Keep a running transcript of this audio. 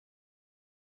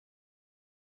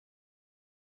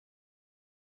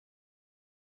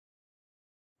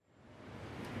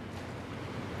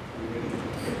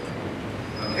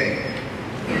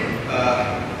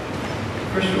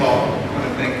First of all, I want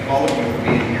to thank all of you for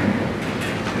being here. In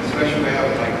a special way, I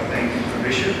would like to thank our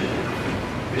Bishop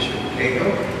Keiko,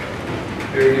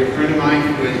 a very dear friend of mine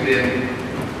who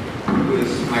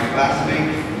is my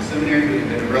classmate from the seminary, who has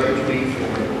been a brother to me for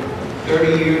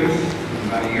 30 years.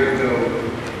 About a year ago,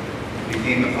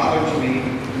 became a father to me,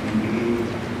 and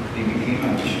he became a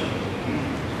bishop.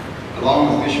 Along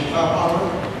with Bishop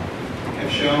Fowler, have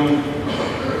shown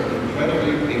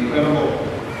incredible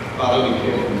fatherly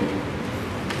care for me.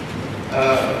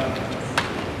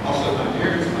 Also, my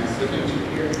parents, my siblings are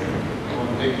here. I want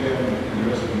to thank them and the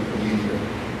rest of you for being here.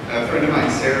 A friend of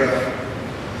mine, Sarah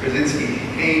Krasinski,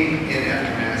 came in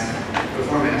after Mass,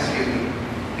 before Mass,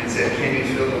 and said, "Can you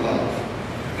feel the love?"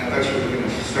 And I thought you were going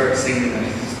to start singing the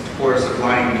chorus of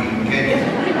Lion King, can you?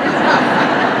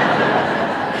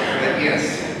 But yes,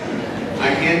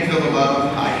 I can feel the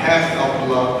love. I have felt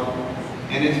the love.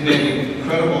 And it's been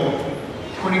incredible.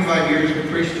 25 years of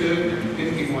priesthood and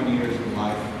 51 years of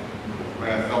life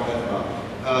where I felt that love.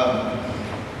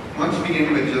 I want to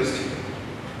begin with just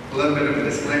a little bit of a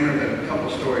disclaimer, but a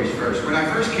couple stories first. When I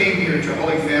first came here to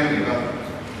Holy Family about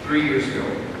 3 years ago,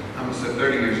 I almost said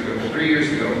 30 years ago, but 3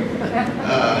 years ago,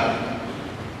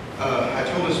 I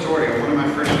told a story of one of my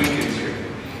first weekends here.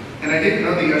 And I didn't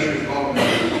know the ushers called me to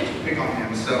pick on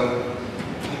him, so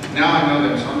now I know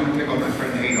them, so I'm going to pick on my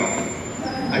friend Adolf.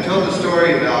 I told the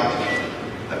story about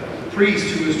priest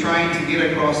who was trying to get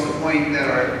across the point that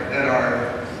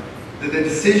the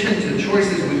decisions and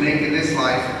choices we make in this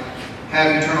life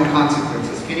have eternal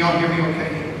consequences. Can y'all hear me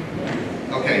okay?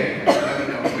 Okay, let me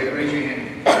know. Raise your hand.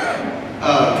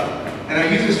 And I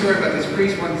used a story about this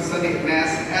priest one Sunday at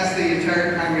Mass asked the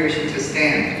entire congregation to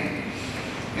stand.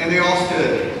 And they all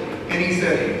stood. And he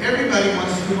said, "Everybody who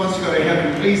wants to go to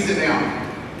heaven, please sit down."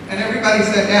 And everybody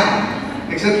sat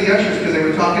down, except the ushers, because they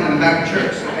were talking in the back of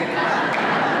church. So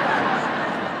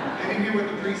what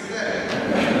the priest said.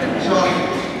 So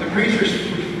the priest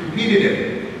repeated it.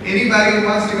 "Anybody who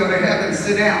wants to go to heaven,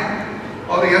 sit down."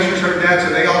 All the ushers heard that, so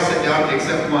they all sat down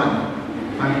except one.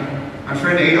 My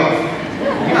friend Adolf.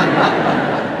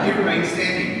 He remained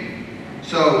standing.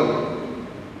 So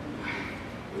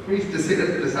the priest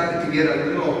decided to get a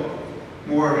little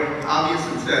more obvious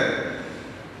and said,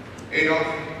 "Adolf,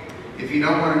 if you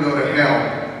don't want to go to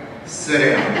hell, sit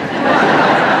down."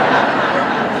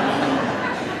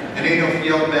 And Adolf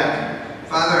yelled back,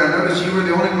 "Father, I noticed you were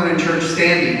the only one in church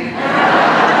standing.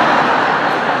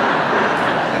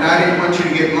 And I didn't want you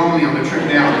to get lonely on the trip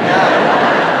down."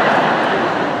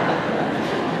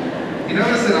 You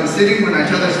notice that I'm sitting when I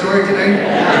tell this story today?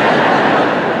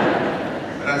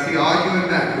 But I see all you in the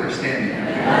back who are standing.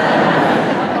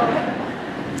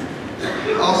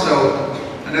 Also,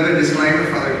 another disclaimer,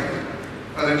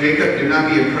 Father Jacob, do not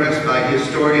be impressed by his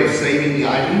story of saving the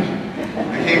island.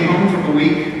 I came home from a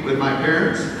week with my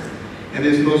parents, and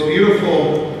this most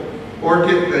beautiful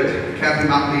orchid that Captain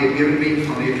Motley had given me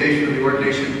on the occasion of the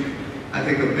ordination, I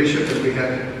think of Bishop as we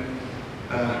had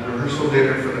rehearsal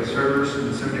dinner for the servers and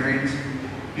the seminarians.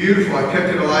 Beautiful. I've kept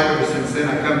it alive ever since then.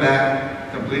 I come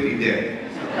back completely dead.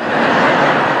 So,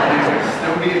 anyways,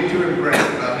 don't be too impressed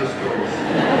about his stories.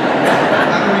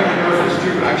 I don't even know if it's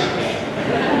true, actually.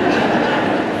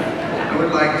 I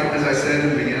would like to, as I said in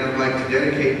the beginning, I would like to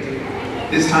dedicate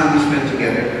this time we spent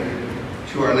together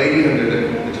to Our Lady under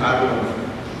the title of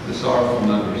the Sorrowful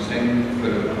Mother, standing at the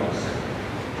foot of the cross.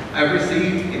 I've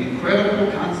received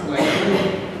incredible consolation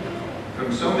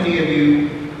from so many of you,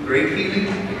 great healing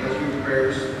because of your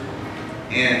prayers,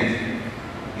 and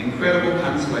incredible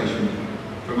consolation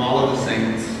from all of the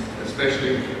saints,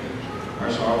 especially our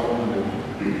Sorrowful Mother.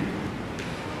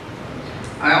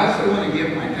 I also want to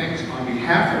give my thanks on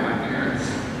behalf of my parents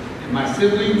and my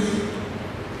siblings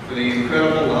for the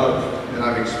incredible love that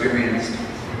I've experienced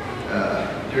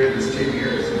during this 10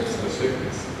 years of the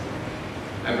sickness.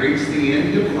 I've reached the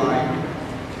end of life,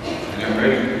 and I'm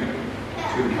ready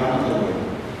to encounter the Lord.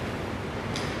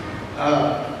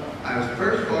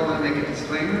 First of all, I want to make a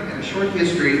disclaimer and a short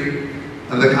history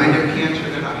of the kind of cancer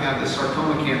that I have, the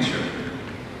sarcoma cancer.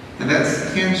 And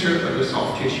that's cancer of the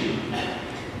soft tissue.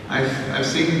 I've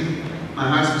seen my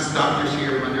hospice doctors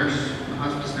here, my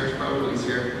hospice nurse probably is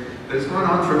here, but it's going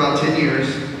on for about 10 years.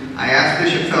 I asked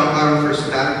Bishop Feldhauer for a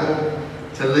sabbatical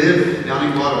to live down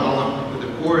in Guatemala with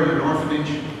the poor in an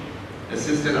orphanage,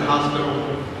 assist at a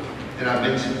hospital that I've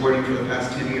been supporting for the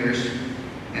past 10 years.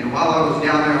 And while I was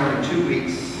down there only 2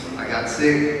 weeks, I got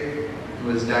sick and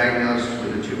was diagnosed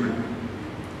with a tumor.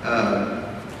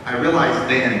 I realized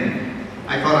then,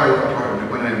 I thought I was a part of it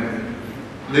when I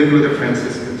lived with the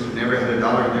Franciscans who never had a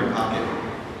dollar in their pocket,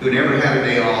 who never had a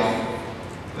day off,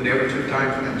 who never took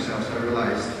time for themselves. I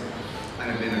realized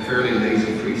kind of been a fairly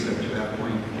lazy priest up to that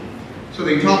point. So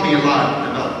they taught me a lot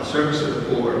about the service of the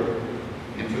poor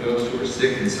and for those who were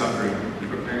sick and suffering and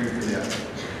preparing for death.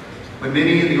 When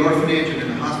many in the orphanage and in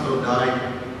the hospital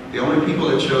died, the only people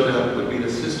that showed up would be the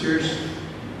sisters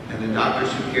and the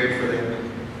doctors who cared for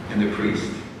them and the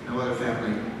priest. No other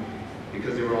family,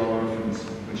 because they were all orphans,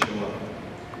 would show up.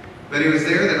 But it was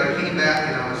there that I came back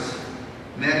and I was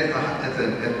met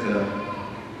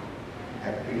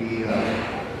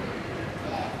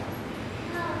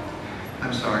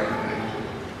I'm sorry,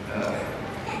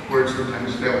 words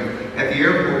sometimes fail me. At the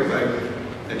airport by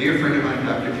a dear friend of mine,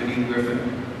 Dr. Janine Griffin,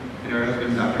 and her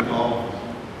husband, Dr. Paul.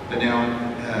 But now,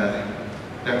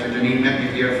 Dr. Janine met me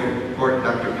at the airport.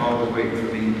 Dr. Paul was waiting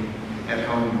for me at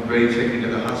home, ready to take me to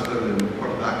the hospital in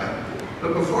Port Baca.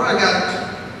 But before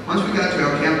once we got to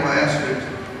El Campo, I asked her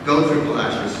to go through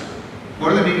Palacios.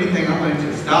 More than anything, I wanted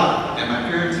to stop at my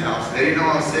parents' house. They didn't know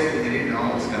I was sick, and they didn't know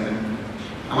I was coming.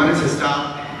 I wanted to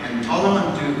stop, and all I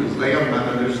wanted to do was lay on my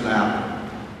mother's lap,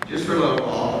 just for a little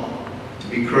while, to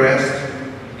be caressed,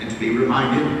 and to be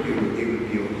reminded it would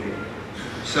be okay.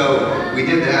 So we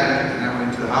did that, and I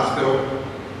went to the hospital.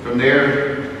 From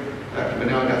there, Dr.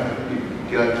 Bennell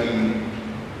got the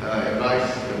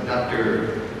advice of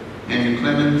Dr. Andrew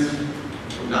Clemens.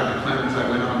 From Dr. Clemens, I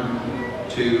went on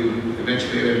to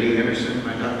eventually Lee Henderson,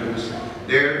 my doctor was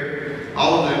there.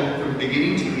 All of them, from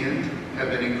beginning to end, have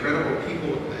been incredible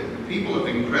people of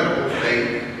incredible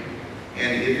faith.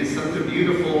 And it is something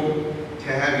beautiful to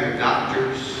have your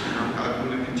doctors, and I'm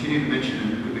going to continue to mention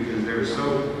them because they're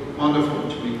so wonderful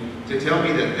to me, to tell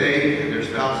me that they and their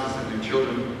spouses and their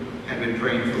children have been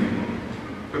praying for me.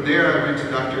 From there, I went to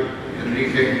Dr.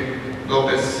 Enrique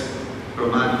Lopez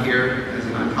Roman here as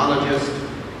an oncologist,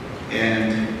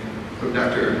 and from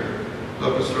Dr.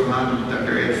 Lopez Roman,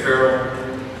 Dr. Ed Farrell,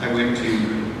 I went to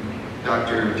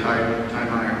Dr. Ty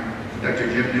Meyer, Dr.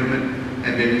 Jim Newman,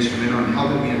 and been instrumental in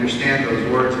helping me understand those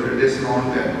words that are this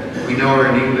long that we know are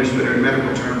in English, but are in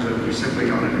medical terms that we simply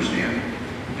don't understand.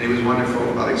 And it was wonderful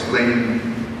about explaining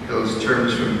those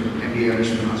terms from MD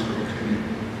Anderson Hospital to me.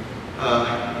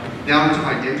 Down to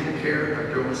my dental care,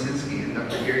 Dr. Omasinski and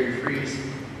Dr. Gary Fries,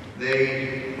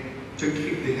 they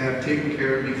have taken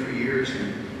care of me for years,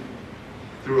 and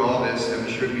through all this have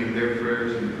assured me of their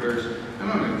prayers and prayers,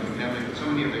 not only of the family, but so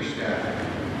many of their staff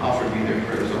offered me their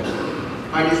prayers also.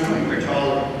 My disclaimer in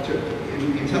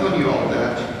telling you all of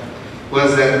that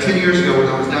was that 10 years ago when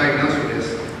I was diagnosed with this,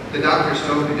 the doctors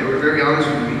told me, they were very honest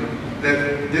with me,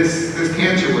 that this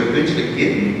cancer would eventually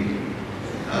get me.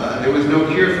 There was no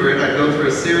cure for it. I'd go through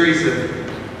a series of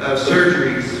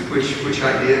surgeries, which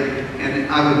I did, and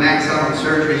I would max out on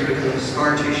surgeries because of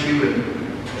scar tissue and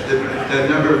the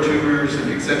number of tumors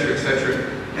and et cetera, et cetera.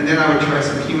 And then I would try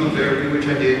some chemotherapy, which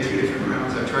I did 2 different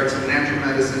rounds. I tried some natural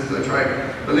medicines. I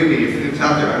tried, believe me, if it's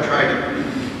out there, I tried it.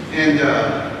 And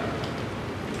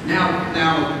now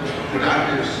the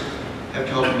doctors have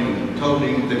told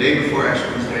me the day before Ash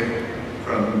Wednesday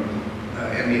from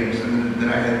MD Anderson that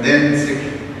I had then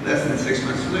less than 6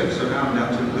 months to live. So now I'm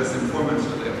down to less than 4 months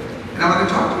to live. And I want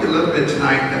to talk to you a little bit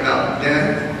tonight about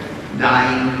death,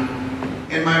 dying,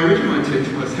 and my original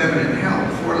intention was heaven and hell,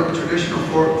 the traditional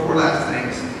four last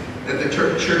things that the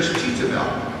church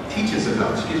teaches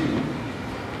about, excuse me.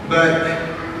 But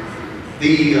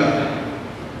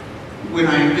when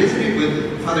I visited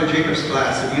with Father Jacob's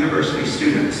class of university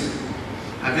students,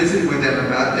 I visited with them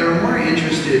they were more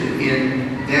interested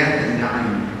in death and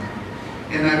dying.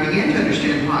 And I began to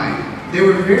understand why. They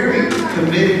were very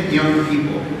committed young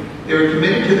people. They were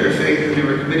committed to their faith and they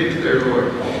were committed to their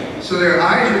Lord. So their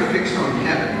eyes were fixed on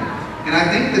heaven. And I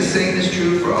think the same is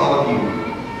true for all of you.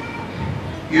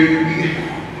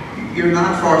 You're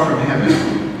not far from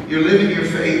heaven. You're living your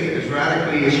faith as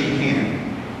radically as you can.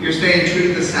 You're staying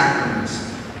true to the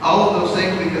sacraments. All of those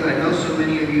things, because I know so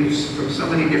many of you from so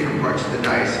many different parts of the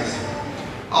diocese.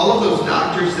 All of those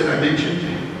doctors that I mentioned,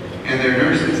 and their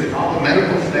nurses, and all the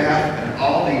medical staff, and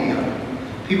all the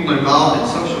people involved in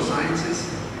social sciences,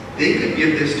 they could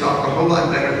give this talk a whole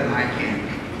lot better than I can.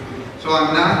 So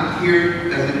I'm not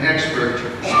here as an expert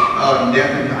on death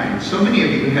and dying. So many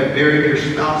of you have buried your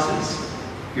spouses,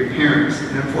 your parents,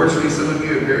 and unfortunately some of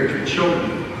you have buried your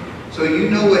children. So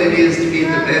you know what it is to be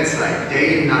at the bedside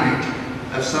day and night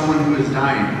of someone who is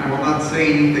dying. I will not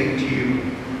say anything to you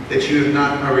that you have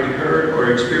not already heard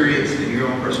or experienced in your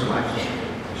own personal life.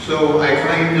 So I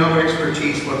claim no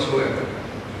expertise whatsoever.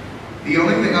 The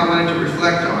only thing I wanted to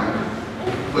reflect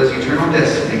on was eternal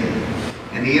destiny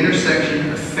and the intersection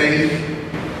of faith,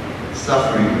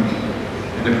 suffering,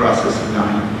 and the process of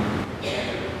dying.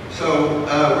 So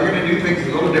we're going to do things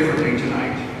a little differently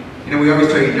tonight. You know, we always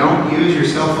tell you, don't use your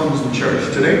cell phones in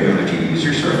church. Today, we're going to let you use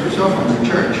your cell phones in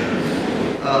church.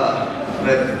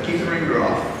 But keep the ringer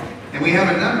off. And we have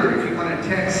a number. If you want to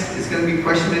text, it's going to be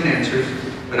question and answers.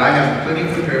 But I have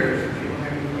plenty prepared if you don't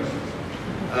have any questions.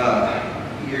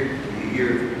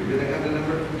 Do they have the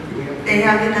number? They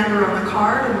have the number on the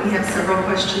card, and we have several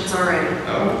questions already.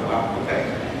 Oh, wow. Okay.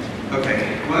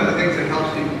 Okay. One of the things that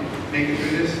helps you make it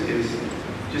through this is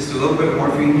just a little bit of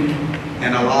morphine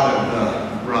and a lot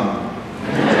of rum.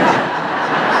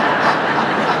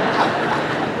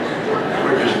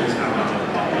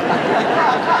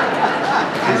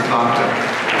 It's vodka.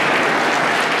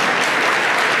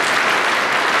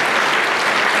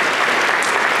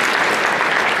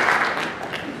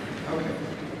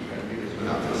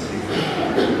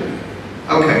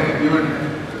 Okay, you want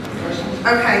questions?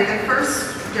 Okay,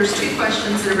 there's two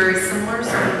questions that are very similar, so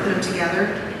I'm going to put them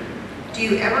together. Do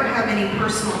you ever have any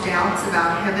personal doubts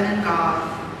about heaven and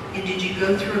God? And did you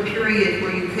go through a period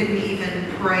where you couldn't even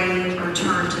pray or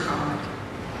turn to God?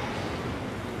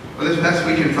 Well, this past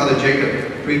weekend, Father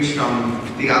Jacob preached on the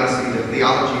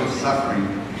theology of suffering.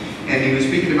 And he was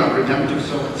speaking about redemptive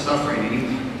suffering. And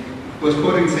he was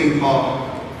quoting St. Paul,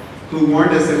 who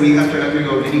warned us that we have to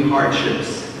undergo many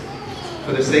hardships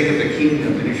for the sake of the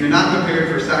kingdom. And if you're not prepared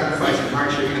for sacrifice and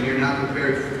hardship, then you're not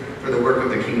prepared for the work of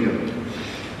the kingdom.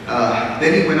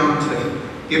 Then he went on to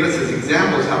give us as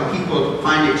examples how people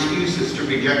find excuses to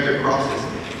reject their crosses,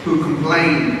 who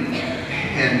complain.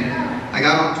 And I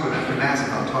got onto it after Mass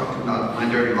about talking about my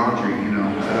dirty laundry, you know.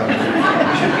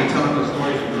 I shouldn't be telling those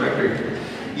stories from the record.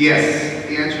 Yes,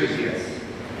 the answer is yes.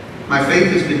 My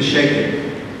faith has been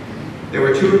shaken. There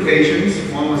were two occasions.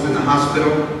 One was in the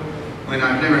hospital when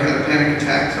I've never had a panic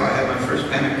attack, so I had my first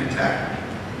panic attack.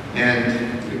 And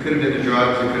it could have been the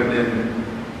drugs, it could have been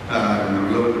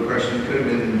a little depression, it could have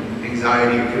been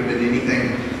anxiety, it could have been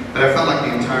anything. But I felt like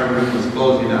the entire room was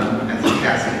closing up as a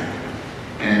casket.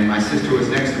 And my sister was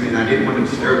next to me, and I didn't want to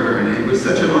disturb her, and it was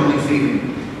such a lonely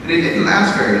feeling. And it didn't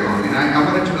last very long, and I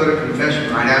wanted to go to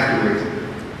confession right afterwards,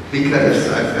 because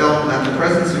I felt not the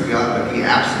presence of God, but the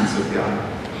absence of God.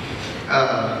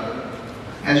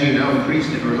 As you know,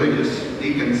 priests and religious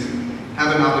deacons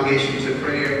have an obligation to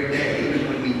pray every day. Even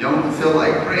when we don't feel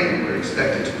like praying, we're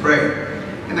expected to pray.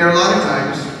 And there are a lot of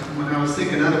times when I was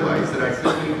sick and otherwise that I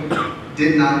simply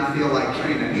did not feel like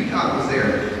praying. I knew God was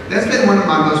there. That's been one of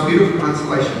my most beautiful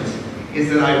consolations, is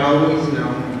that I've always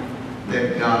known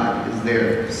that God is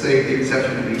there, save the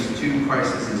exception of these two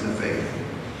crises of faith.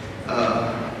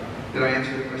 Did I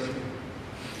answer the question?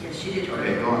 Yes, you did.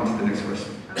 Okay, go on to the next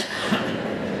question.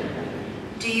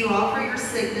 Do you offer your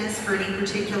sickness for any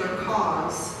particular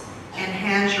cause? And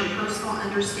has your personal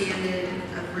understanding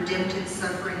of redemptive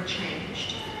suffering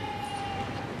changed?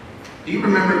 Do you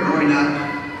remember growing up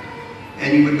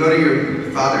and you would go to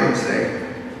your father and say,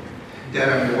 Dad,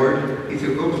 I'm bored. He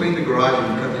said, go clean the garage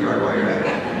and cut the yard while you're at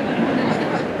it.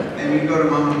 And you'd go to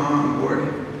Mom, I'm bored.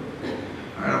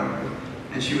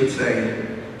 And she would say,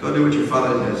 go do what your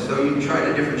father does. So you tried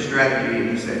a different strategy and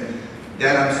you said,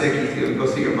 Dad, I'm sick. He said, go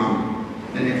see your mom.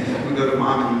 And then we go to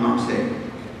Mom and Mom said,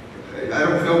 I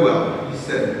don't feel well. He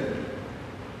said,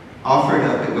 offer it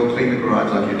up and go clean the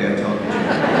garage like your dad told you.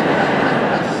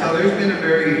 So there's been a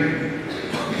very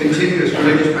continuous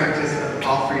religious practice of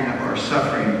offering up our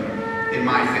suffering in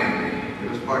my family. It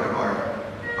was part of our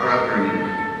upbringing.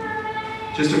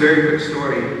 Just a very quick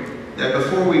story, that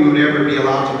before we would ever be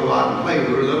allowed to go out and play,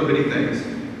 we were little bitty things.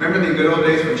 Remember the good old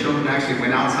days when children actually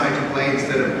went outside to play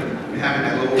instead of having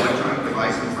that little electronic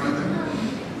device in front of them?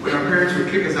 When our parents would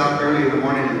kick us out early in the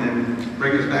morning and then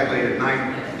bring us back late at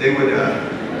night, they would,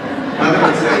 Mother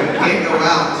would say, you can't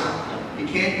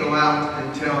go out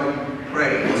until you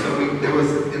pray. And so there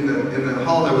was, in the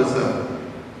hall, there was a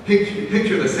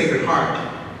picture of the Sacred Heart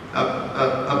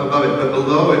up above it, but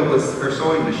below it was her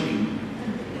sewing machine.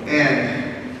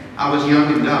 And I was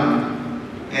young and dumb,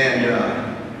 and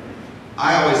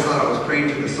I always thought I was praying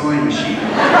to the sewing machine.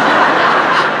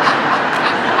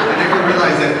 I never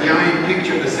realized that giant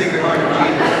picture of the Sacred Heart of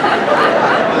Jesus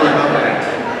was above that.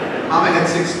 Mama had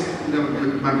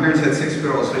my parents had 6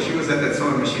 girls, so she was at that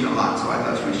sewing machine a lot, so I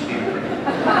thought she needed to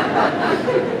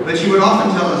pray. But she would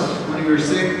often tell us when we were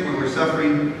sick, when we were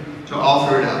suffering, to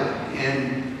offer it up.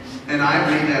 And I've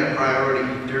made that a priority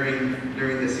during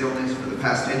this illness for the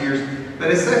past 10 years. But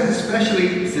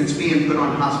especially since being put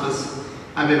on hospice,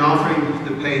 I've been offering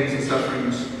the pains and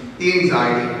sufferings, the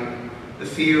anxiety, the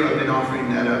fear. I've been offering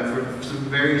that up for some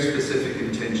very specific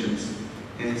intentions.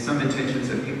 And some intentions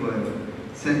that people have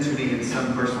sent to me and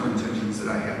some personal intentions that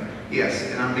I have. Yes,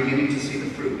 and I'm beginning to see the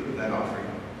fruit of that offering.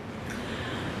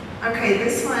 Okay,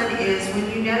 this one is when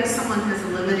you know someone has a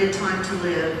limited time to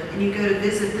live and you go to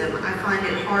visit them, I find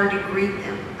it hard to greet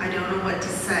them. I don't know what to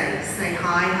say. Say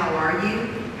hi, how are you?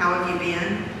 How have you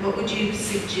been? What would you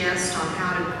suggest on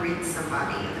how to greet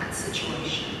somebody in that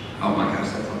situation? Oh my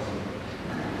gosh, that's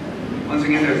awesome. Once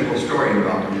again, there's a little story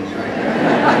involved in this, right?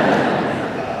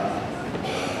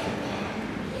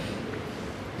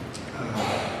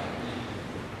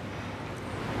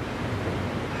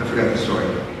 I forgot the story.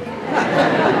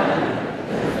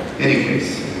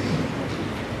 Anyways, it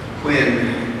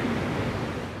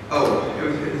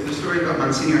was the story about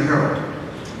Monsignor Harold.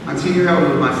 Monsignor Harold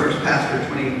was my first pastor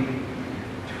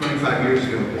 25 years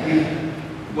ago. He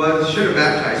should have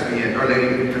baptized me at Our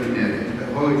Lady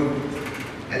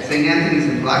at St. Anthony's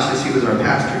in Palacios. He was our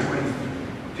pastor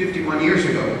 51 years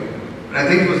ago. But I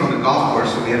think it was on the golf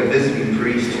course, so we had a visiting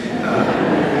priest.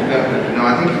 No,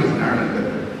 I think he was in Ireland. But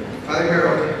Father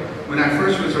Harold, when I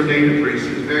first was ordained a priest,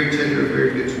 he was very tender,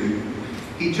 very good to me.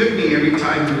 He took me every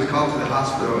time he was called to the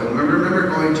hospital, and I remember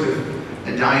going to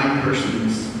a dying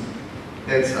person's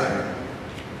bedside.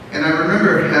 And I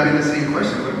remember having the same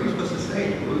question, what are we supposed to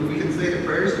say? We can say the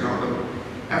prayers and all, but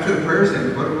after the prayers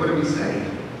end, what do we say?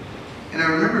 And I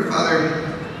remember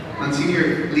Father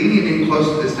Monsignor leaning in close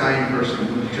to this dying person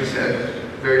who just had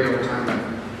very little time left,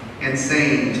 and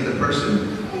saying to the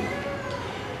person,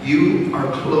 you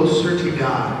are closer to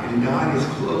God, and God is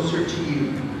closer to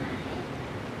you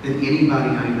than anybody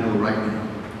I know right now.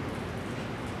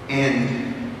 And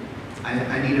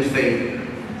I need a favor.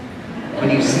 When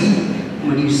you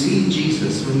see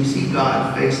Jesus, when you see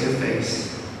God face to face,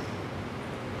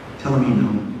 tell him you know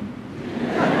him.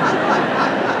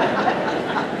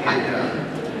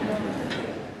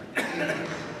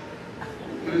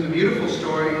 It was a beautiful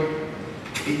story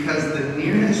because the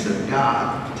nearness of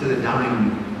God to the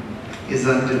dying is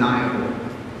undeniable.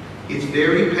 It's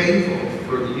very painful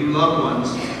for you loved ones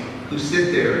who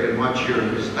sit there and watch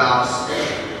your spouse,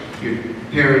 your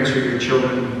parents, or your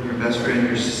children, your best friend,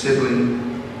 your sibling,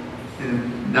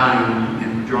 and dying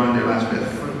and drawing their last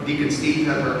breath. Deacon Steve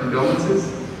had our condolences.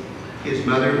 His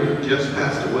mother just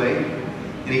passed away,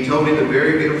 and he told me the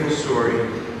very beautiful story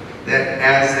that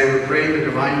as they were praying the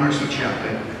Divine Mercy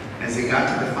Chaplet, as they got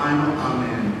to the final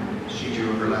Amen, she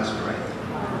drew her last breath.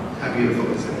 How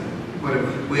beautiful is that?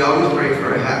 We always pray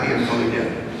for a happy and holy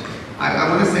death. I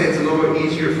want to say it's a little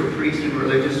easier for priests and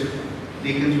religious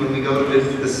deacons when we go to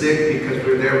visit the sick because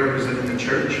we're there representing the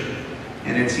church,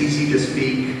 and it's easy to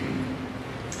speak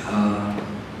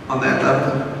on that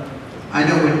level. I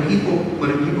know when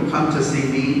people come to see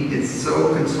me, it's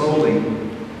so consoling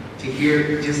to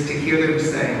hear them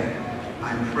say,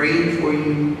 I'm praying for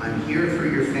you, I'm here for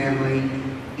your family,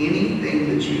 anything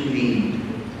that you need,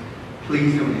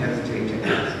 please don't hesitate to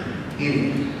ask.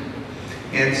 Anything.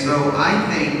 And so I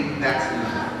think that's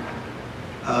enough.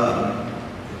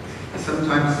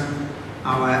 Sometimes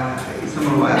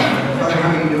someone will ask me, Father, how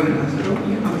are you doing? I said, oh,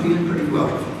 yeah, I'm feeling pretty well.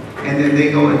 And then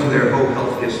they go into their whole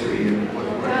health history and what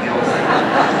else.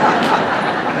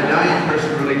 The dying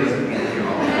person really doesn't need to hear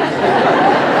all of this.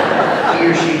 He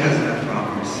or she has enough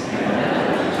problems.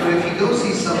 So if you go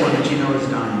see someone that you know is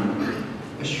dying,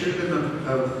 assure them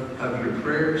of your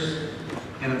prayers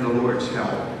and of the Lord's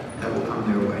help that will come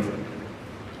their way.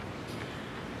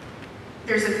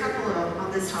 There's a couple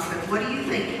on this topic. What do you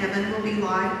think heaven will be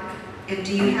like? And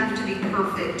do you have to be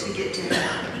perfect to get to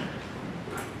heaven?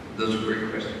 Those are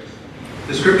great questions.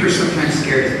 The scripture sometimes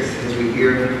scares us as we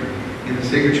hear in the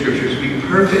sacred scriptures, be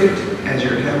perfect as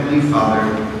your heavenly Father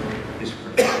is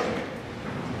perfect.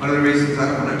 One of the reasons I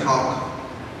don't want to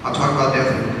I'll talk about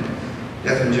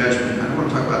death and judgment. I don't want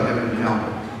to talk about heaven and hell.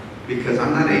 Because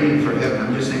I'm not aiming for heaven,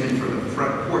 I'm just aiming for the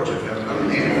front porch of heaven. I'm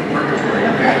aiming for purgatory,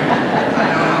 okay? I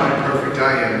know how imperfect I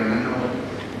am, and I know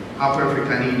how perfect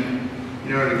I need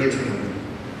in order to get to heaven.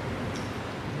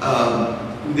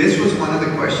 This was one of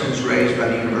the questions raised by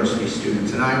the university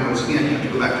students, and I once again have to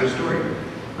go back to a story.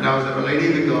 When I was at Our Lady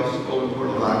of the Gulf School in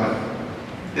Puerto Laga,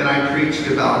 then I preached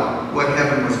about what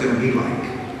heaven was going to be like.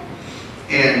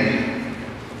 And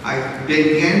I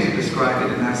began to describe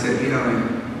it, and I said,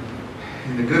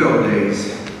 in the good old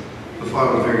days, before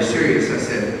I was very serious, I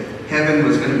said, heaven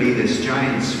was going to be this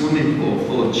giant swimming pool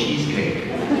full of cheesecake.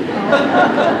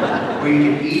 Where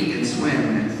you could eat and swim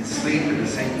and sleep in the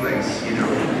same place,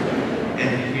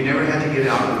 And you never had to get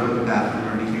out and go to the bathroom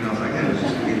or anything else like that. It was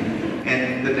just weird.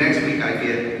 And the next week I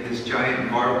get this giant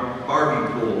Barbie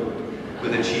pool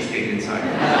with a cheesecake inside.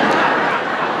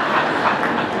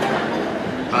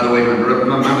 By the way,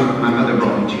 my mother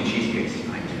brought me 2 cheesecakes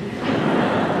tonight.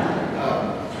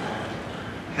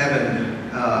 Heaven.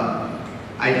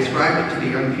 I described it to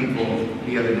the young people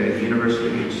the other day, the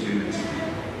university age students.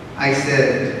 I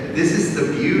said, this is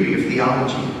the beauty of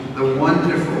theology, the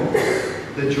wonderful,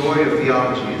 the joy of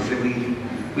theology is that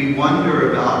we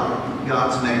wonder about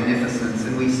God's magnificence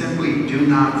and we simply do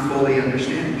not fully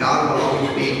understand. God will always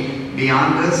be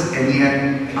beyond us and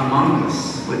yet among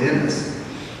us, within us.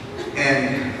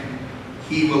 And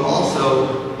He will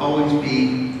also always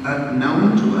be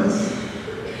known to us,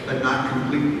 but not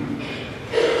completely.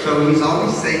 So He's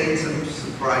always saying some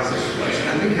surprises to us. And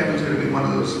I think heaven's going to be one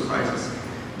of those surprises.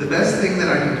 The best thing that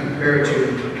I can compare it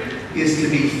to is to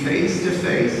be face to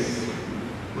face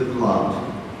with love.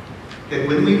 That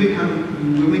when we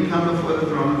come before the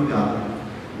throne of God,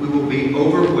 we will be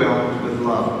overwhelmed with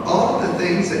love. All of the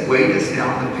things that weigh us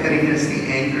down, the pettiness, the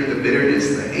anger, the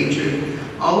bitterness, the hatred,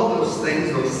 all of those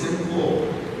things, those sinful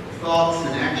thoughts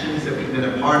and actions that we've been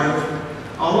a part of,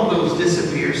 all of those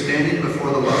disappear standing before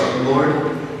the love of the Lord,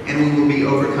 and we will be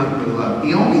overcome with love.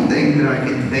 The only thing that I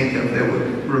can think of that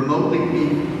would remotely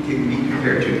can be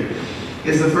compared to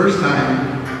is the first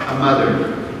time a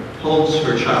mother holds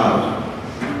her child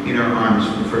in her arms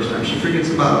for the first time. She forgets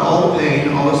about all the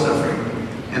pain, all the suffering,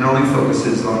 and only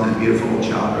focuses on that beautiful old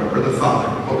child, or the father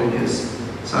holding his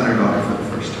son or daughter for the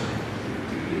first time.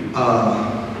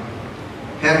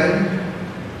 Heaven,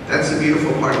 that's the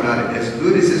beautiful part about it. As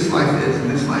good as this life is, and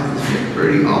this life is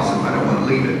pretty awesome, I don't want to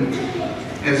leave it.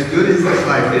 As good as this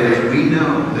life is, we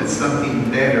know that something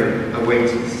better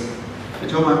awaits us. I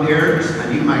told my parents, I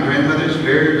knew my grandmothers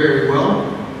very, very well.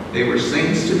 They were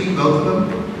saints to me, both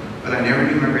of them, but I never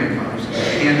knew my grandfathers.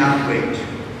 I cannot wait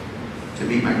to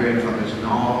meet my grandfathers and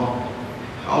all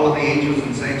of the angels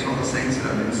and saints, all the saints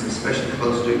that I've been especially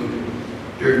close to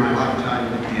during my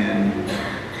lifetime, and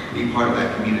be part of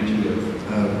that community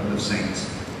of saints.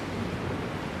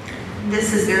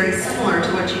 This is very similar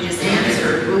to what you just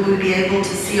answered. Will we be able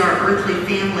to see our earthly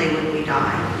family when we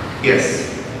die? Yes.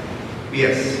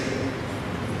 Yes.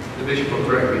 The bishop will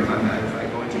correct me if I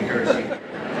go into heresy.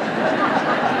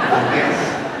 Yes.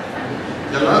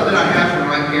 The love that I have for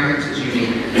my parents is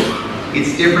unique.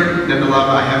 It's different than the love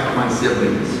I have for my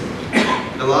siblings.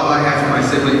 The love I have for my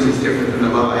siblings is different than the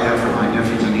love I have for my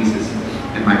nephews and nieces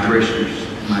and my parishioners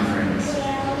and my friends.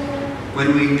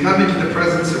 When we come into the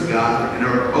presence of God and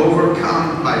are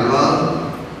overcome by love,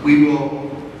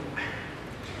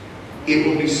 it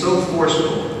will be so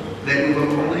forceful that we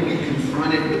will only be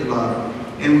confronted with love.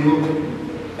 And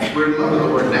we're in love with the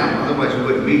Lord now, otherwise we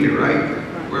wouldn't be here, right?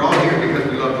 We're all here because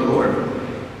we love the Lord.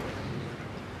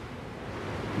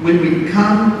 When we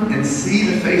come and see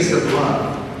the face of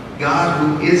love, God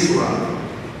who is love,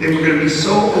 then we're going to be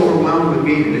so overwhelmed with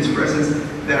being in His presence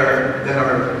that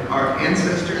our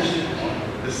ancestors,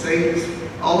 the saints,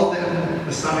 all of them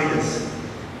beside us,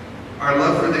 our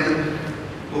love for them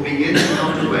will begin to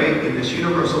melt away in this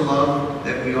universal love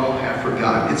that we all have for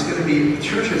God. It's going to be, the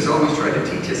church has always tried to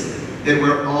teach us that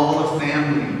we're all a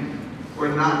family.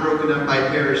 We're not broken up by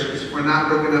parishes. We're not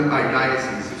broken up by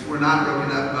dioceses. We're not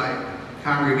broken up by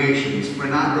congregations. We're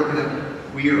not broken up.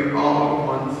 We are all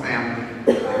one family. And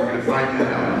we're going to find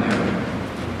that out in heaven.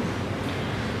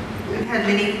 We've had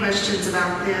many questions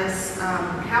about this.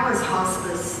 How has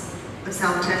Hospice of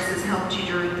South Texas helped you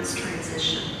during this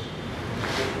transition?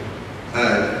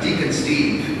 Deacon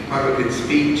Steve probably could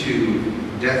speak to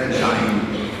death and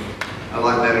dying a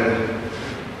lot better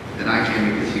than I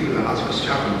can, because he was a hospice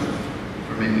chaplain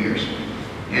for many years.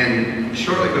 And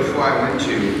shortly before I went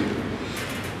to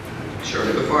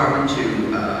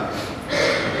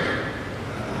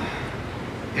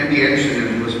MD Anderson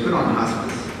and was put on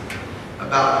hospice,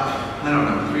 about,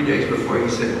 3 days before, he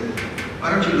said, "Why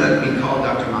don't you let me call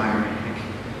Dr. Meyer and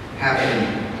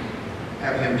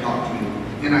have him talk to you?"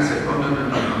 And I said, "Oh,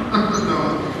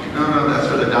 no, that's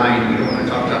for the dying. We don't want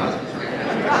to talk to hospice right now.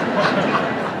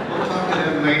 We'll talk to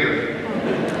them later."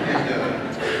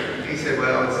 And he said,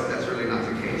 "Well, that's really not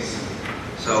the case."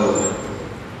 So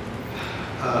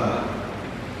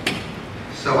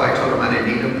I told him I didn't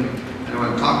need him. I didn't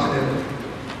want to talk to them.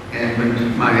 And when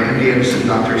my MD Anderson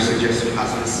doctor suggested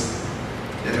hospice,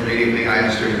 then immediately I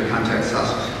asked her to contact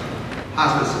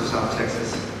Hospice of South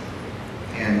Texas.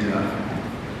 And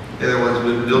they're the ones who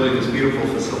have been building this beautiful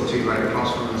facility right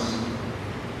across from us,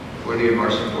 worthy of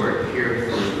our support here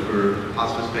for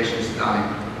hospice patients dying.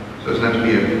 So it doesn't have to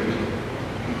be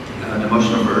an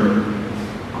emotional burden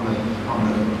on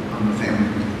the family.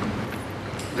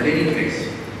 But in any case,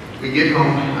 we get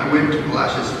home. I went to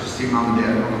Palacios to see Mom and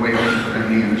Dad on the way home from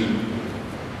MD Anderson.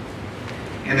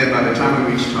 And then by the time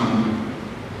we reached home,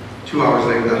 2 hours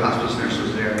later, the hospice nurse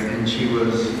was there, and she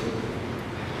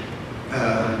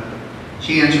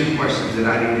answered questions that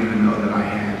I didn't even know that I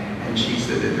had. And she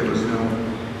said that there was no,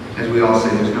 as we all say,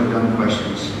 there's no dumb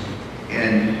questions.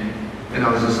 And and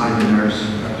I was assigned a nurse.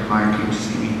 Dr. Meyer came to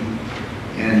see me,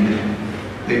 and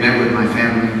they met with my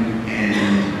family,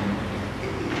 and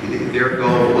their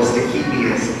goal was to keep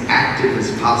me as active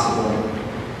as possible.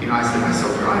 You know, I said, I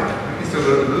still drive. I can still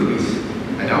go to the movies.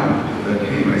 I don't, but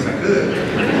anyways, I could. I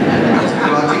was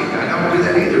good on TV. I don't do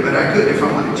that either, but I could if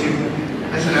I wanted to.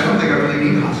 I said, I don't think I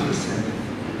really need hospice. And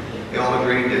they all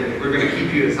agreed that we're going to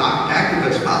keep you as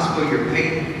active as possible, your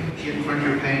pain, get in front of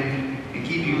your pain, and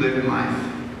keep you living life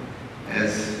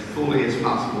as fully as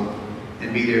possible,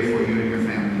 and be there for you and your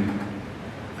family,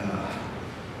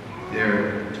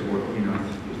 there to work, you know,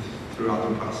 throughout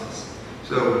the process.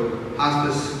 So,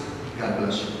 hospice, God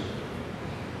bless you.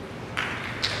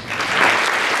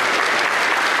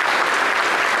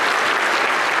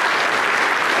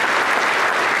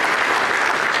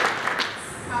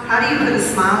 How do you put a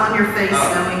smile on your face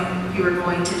knowing you are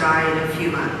going to die in a few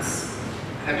months?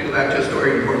 I have to go back to a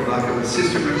story in Port Blanca with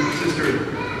Sister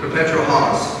Perpetua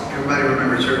Hawes. Everybody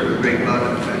remembers her with great love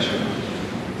and affection.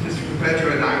 Sister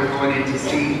Perpetua and I were going in to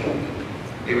see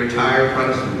a retired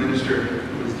Protestant minister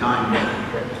who was dying.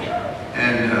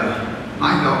 And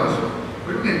my thought was,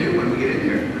 what are we going to do when we get in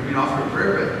there? I mean, offer a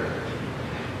prayer, but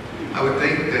I would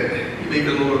think that you may be a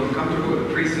little uncomfortable with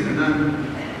a priest and a nun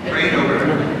praying over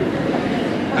her.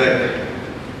 But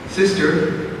Sister,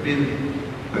 being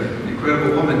an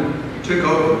incredible woman, took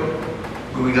over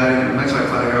when we got in. And much like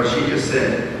Father Harold, she just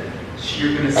said,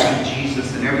 you're going to see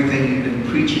Jesus and everything you've been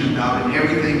preaching about and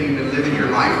everything you've been living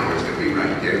your life for. It's going to be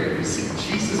right there. You're going to see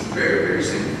Jesus very, very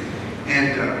soon.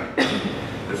 And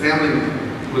the family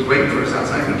was waiting for us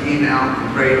outside. We came out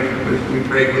and prayed. We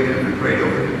prayed with him and prayed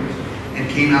over him. And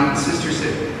came out, and Sister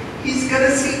said, he's going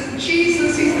to see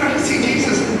Jesus. He's going to see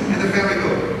Jesus. And the family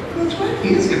go, that's right.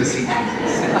 He is going to see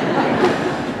Jesus.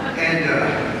 And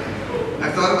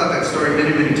I've thought about that story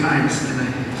many, many times, and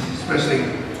especially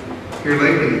here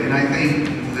lately. And I think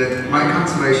that my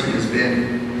consolation has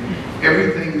been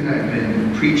everything that I've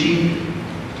been preaching,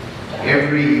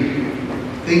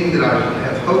 everything that I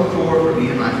have hoped for me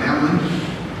and my family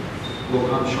will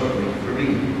come shortly for me.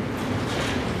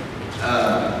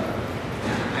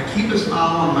 I keep a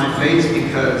smile on my face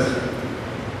because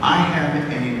I have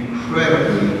an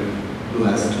incredibly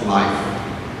blessed life.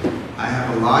 I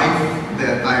have a life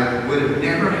that I would have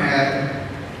never had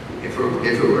if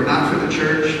it were not for the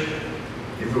church,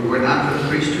 if it were not for the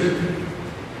priesthood,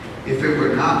 if it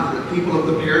were not for the people of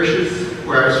the parishes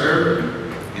where I serve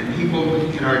and people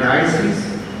in our diocese.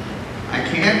 I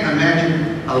can't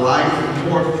imagine a life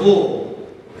more full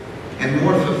and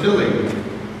more fulfilling.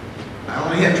 I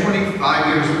only had 25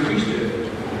 years of priesthood,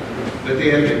 but they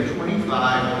have been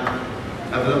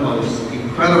 25 of the most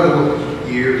incredible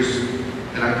years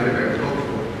that I could have ever hoped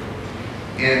for.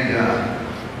 And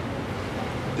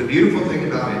the beautiful thing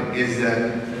about it is that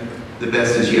the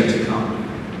best is yet to come.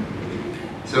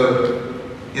 So,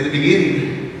 in the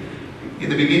beginning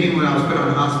when I was put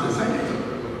on hospice, I had a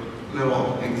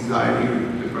little anxiety or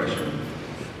depression.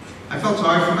 I felt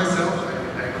sorry for myself.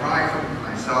 I cried for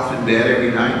myself in bed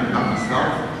every night about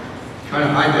myself, trying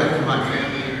to hide that from my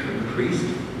family and from the priest.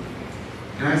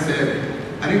 And I said,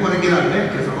 I didn't want to get out of bed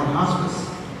because I'm on hospice.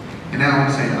 And now I'm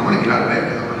saying, I want to get out of bed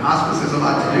because I'm on hospice. There's a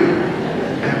lot to do.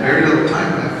 I have very little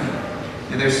time left.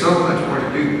 And there's so much more to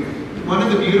do. One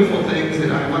of the beautiful things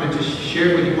that I wanted to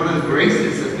share with you, one of the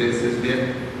graces of this has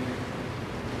been,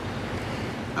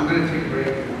 I'm going to take a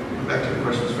break, come back to the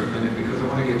questions for a minute because I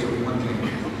want to get to one thing.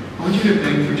 I want you to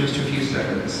think for just a few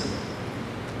seconds.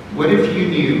 What if you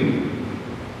knew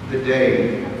the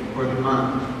day or the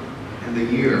month and the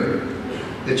year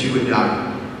that you would die?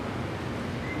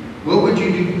 What would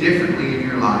you do differently in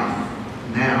your life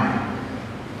now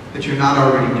that you're not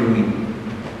already doing?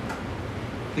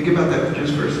 Think about that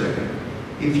just for a second.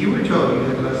 If you were told you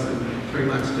had less than 3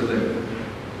 months to live,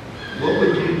 what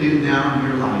would you do now in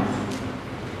your life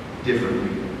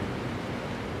differently?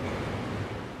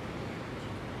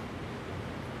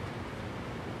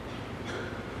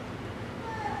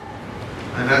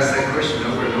 I've asked that question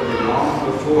over and over long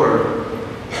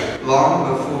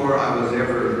before I was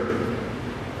ever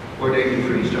ordained a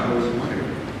priest. I always wondered.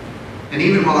 And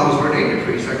even while I was ordained a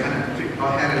priest, I kind of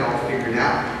had it all figured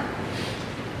out.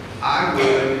 I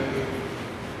would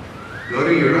go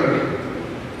to Europe,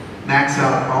 max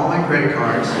out all my credit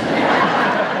cards,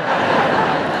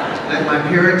 let my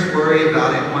parents worry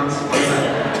about it once we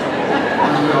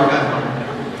all got home,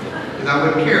 because I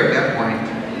wouldn't care at that point,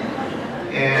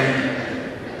 and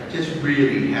just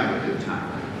really have a good time.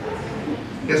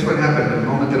 Guess what happened the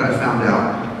moment that I found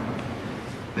out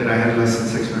that I had less than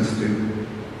 6 months to do?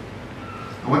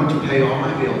 I wanted to pay all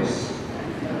my bills.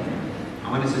 I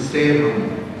wanted to stay at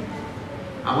home.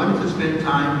 I wanted to spend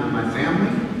time with my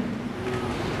family,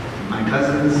 my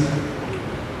cousins,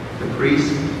 the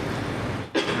priests,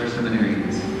 and our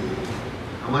seminarians.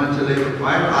 I wanted to live a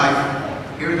quiet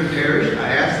life here in the parish. I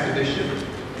asked the bishop.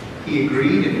 He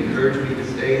agreed and encouraged me to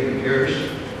stay in the parish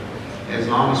as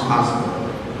long as possible.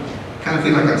 I kind of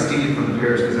feel like I'm stealing from the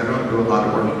parish because I don't do a lot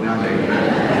of work nowadays.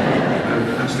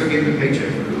 I'm still getting a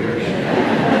paycheck from the parish.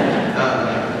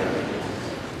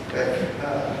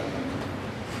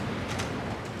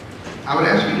 I would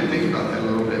ask you to think about that a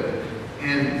little bit.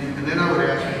 And then I would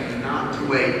ask you not to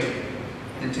wait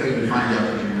until you find out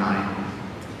that you're dying.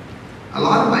 A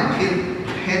lot of my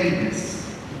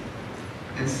pettiness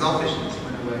and selfishness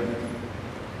went away.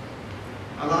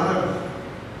 A lot of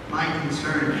my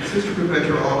concern, Sister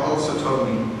Perpetua also told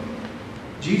me,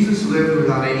 Jesus lived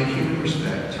without any human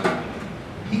respect.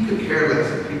 He could care less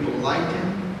if people liked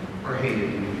him or hated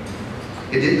him.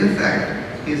 It didn't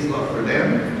affect his love for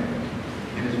them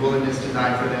and his willingness to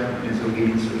die for them and his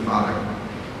obedience to the Father.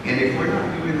 And if we're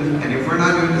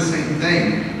not doing the same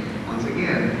thing, once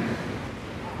again,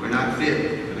 we're not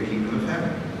fit for the kingdom of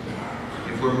heaven.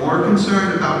 If we're more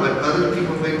concerned about what other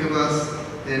people think of us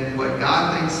than what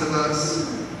God thinks of us,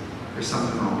 there's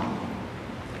something wrong.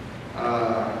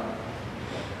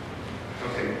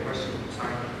 Okay, question.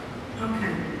 Sorry.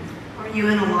 Okay. Are you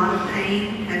in a lot of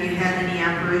pain? Have you had any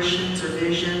apparitions or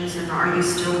visions? And are you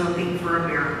still hoping for a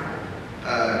miracle?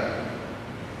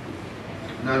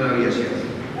 No, yes.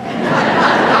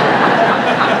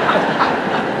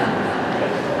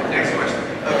 Next question.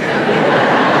 Okay.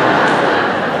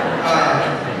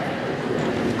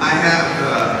 I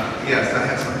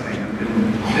have something.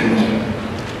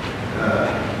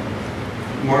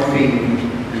 Morphine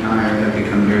and I have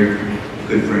become very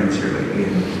good friends here lately,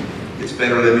 and it's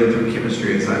better living through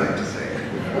chemistry, as I like to say.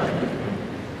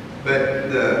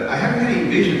 But I haven't had any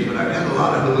visions, but I've had a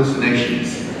lot of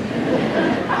hallucinations.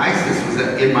 ISIS was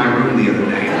in my room the other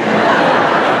day,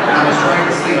 and I was trying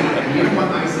to sleep, and you don't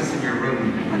want ISIS in your room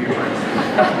when you're trying to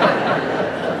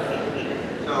sleep.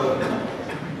 So,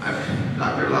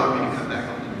 doctor allowed me to come back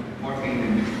on morphine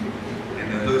and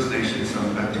the hallucinations, so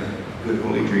I'm back to good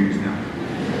holy dreams now.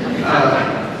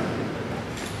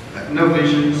 No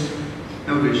visions.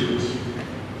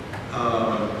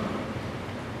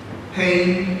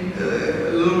 Pain, a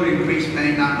little increased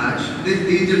pain, not much.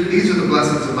 These are the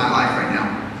blessings of my life right now.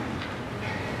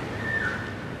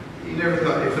 You never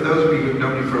thought, for those of you who've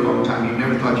known me for a long time, you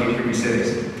never thought you'd hear me say this.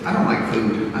 I don't like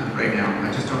food right now.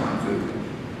 I just don't like food.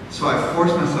 So I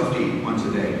force myself to eat once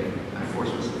a day. I force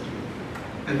myself to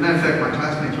eat. As a matter of fact, my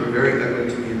classmates were very ugly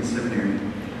to me in the seminary.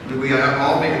 We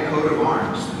all made a coat of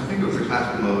arms. I think it was the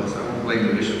class below us. I won't blame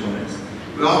the bishop on this.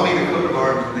 We all made a coat of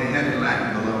arms, and they had in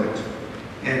Latin below it.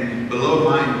 And below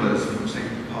mine was from St.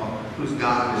 Paul, whose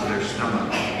God is their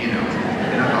stomach, And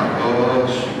I thought, oh,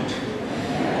 shoot.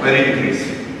 But in any case,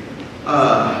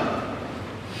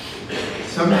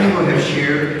 some people have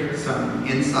shared some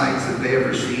insights that they have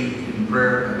received in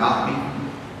prayer about me,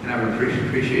 and I've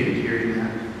appreciated hearing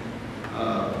that.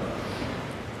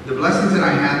 The blessings that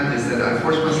I have is that I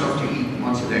force myself to eat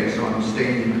once a day, so I'm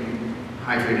staying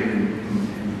hydrated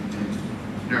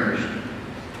and nourished.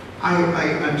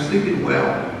 I'm sleeping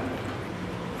well,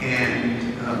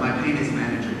 and my pain is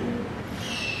manageable.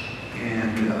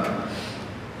 And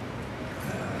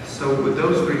so with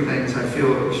those three things, I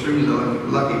feel extremely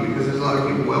lucky because there's a lot of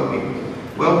people, well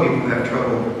people who have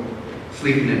trouble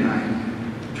sleeping at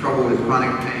night, trouble with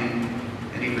chronic pain,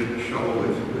 and even trouble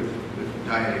with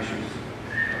diet issues.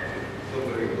 I feel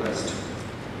very blessed.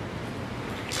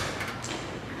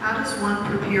 How does one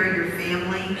prepare your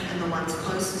family and the ones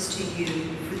closest to you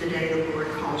for the day the Lord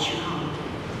calls you home?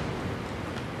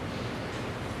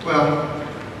 Well,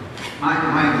 my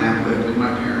example has been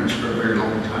my parents for a very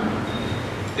long time.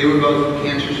 They were both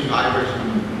cancer survivors,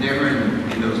 and never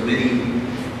in those many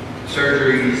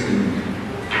surgeries and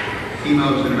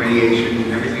chemos and radiation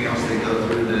and everything else they go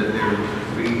through, their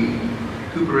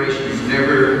recuperations,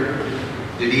 never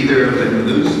did either of them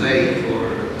lose faith or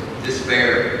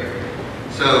despair.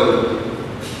 So,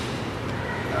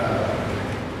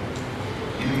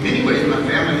 in many ways, my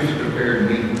family has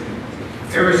prepared me.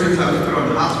 Ever since I was put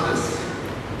on hospice,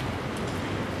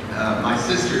 my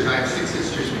sisters, I have 6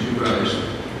 sisters and 2 brothers,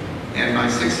 and my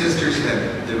 6 sisters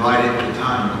have divided the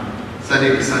time, Sunday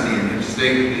to Sunday, and have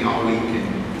stayed with me all week and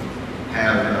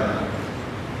have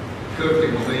cooked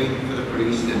and cleaned for the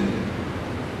priest.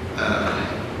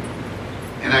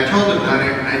 And I told them that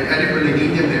I didn't really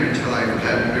need them there until I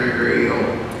got very, very ill.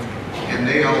 And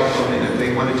they all told me that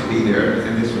they wanted to be there,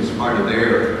 and this was part of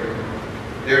their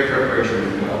preparation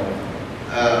as well.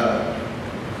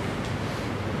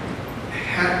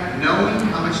 knowing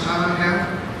how much time I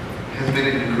have has been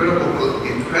an incredible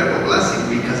blessing,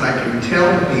 because I can tell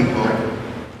people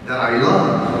that I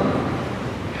love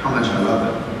how much I love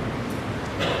them.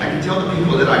 I can tell the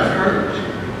people that I've hurt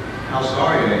how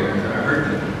sorry I am that I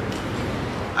hurt them.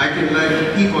 I can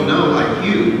let people know, like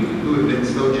you, who have been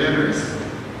so generous,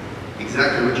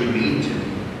 exactly what you mean to me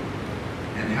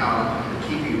and how to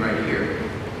keep you right here.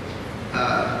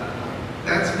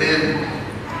 That's been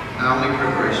my only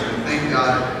preparation. Thank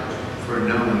God for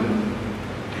knowing.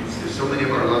 So many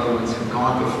of our loved ones have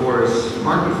gone before us,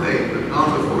 marked with faith, but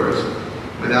gone before us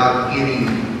without any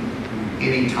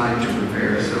time to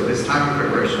prepare. So this time of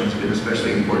preparation has been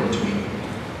especially important to me.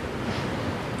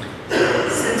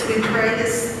 Since we pray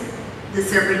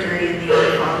this every day in the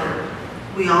Our Father,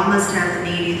 we all must have the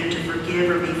need either to forgive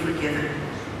or be forgiven.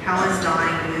 How has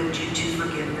dying moved you to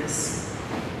forgiveness?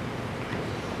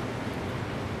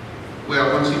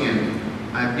 Well, once again,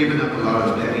 I've given up a lot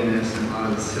of pettiness and a lot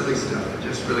of the silly stuff that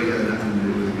just really has nothing to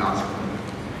do with the gospel.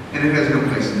 And it has no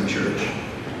place in the church.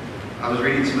 I was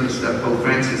reading some of the stuff Pope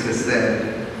Francis has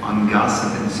said on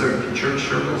gossip in certain church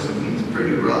circles, and he's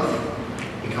pretty rough.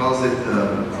 He calls it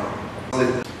the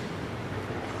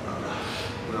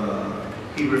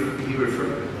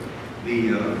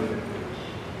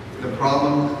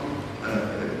problem,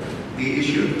 the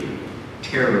issue of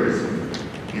terrorism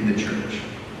in the church.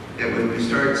 That when we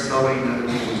start sullying other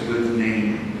people's good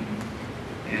name,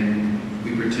 and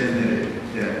we pretend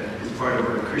that it's part of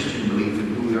our Christian belief and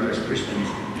who we are as Christians,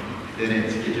 then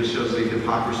it just shows the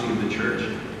hypocrisy of the church,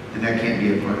 and that can't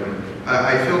be a part of it.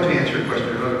 I failed to answer your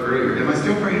question earlier. Am I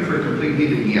still praying for a complete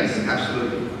healing? Yes,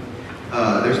 absolutely.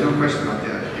 There's no question about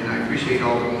that. And I appreciate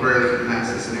all the prayers and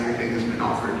masses and everything that's been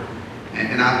offered.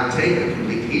 And I will take a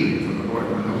complete healing from the Lord,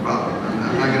 no problem. I'm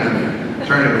not going to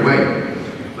turn it away.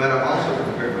 But I've also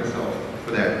prepared myself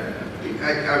for that.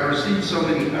 I've received so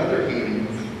many other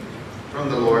healings from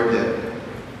the Lord that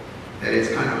it's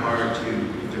kind of hard to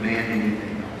demand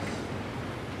anything else.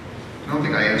 I don't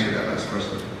think I answered that last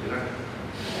question, did I?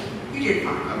 You did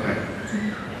fine. Okay.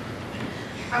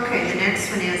 Okay, the next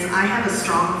one is, I have a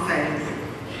strong faith.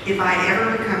 If I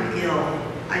ever become ill,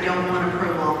 I don't want a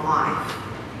prolonged life.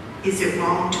 Is it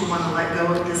wrong to want to let go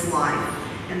of this life?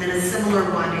 And then a similar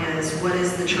one is, what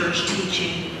is the church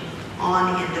teaching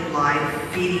on end of life,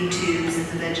 feeding tubes in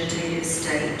the vegetative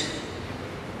state?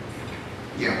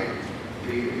 Yeah.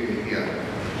 You're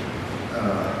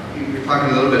talking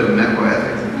a little bit of medical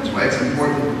ethics, and that's why it's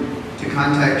important to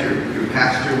contact your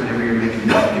pastor whenever you're making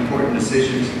important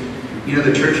decisions. You know,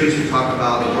 the church used to talk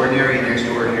about ordinary and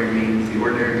extraordinary means. The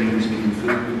ordinary means being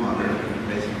food and water,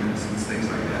 basic medicines, things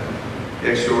like that. The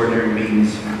extraordinary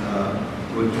means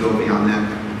would go beyond that.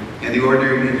 And the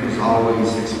ordinary means was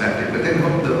always expected. But then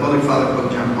the Holy Father,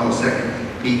 Pope John Paul II,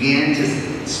 began to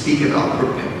speak about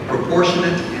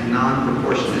proportionate and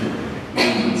non-proportionate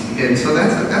means. And so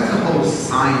that's a whole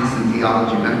science and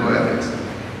theology, medical ethics.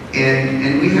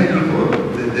 And we have people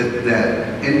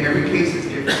that in every case is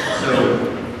different. So,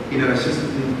 you know, it's just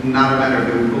not a matter of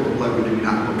do we pull the plug or do we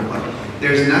not pull the plug.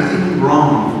 There's nothing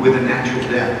wrong with a natural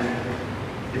death.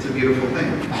 It's a beautiful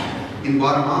thing. In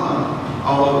Guatemala,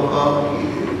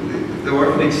 the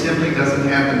orphanage simply doesn't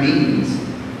have the means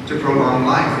to prolong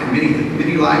life. And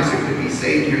many lives that could be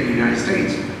saved here in the United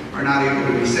States are not able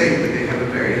to be saved, but they have a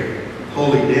very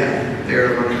holy death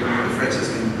there among the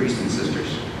Franciscan priests and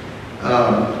sisters.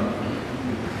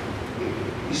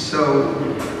 So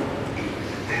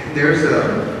there's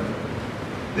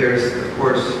of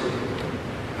course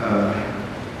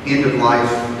end of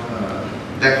life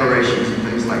declarations and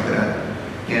things like that,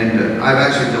 and I've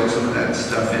actually built some of that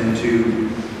stuff into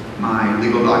my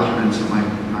legal documents and my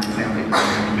family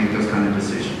to make those kind of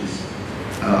decisions.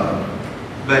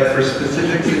 But for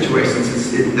specific situations,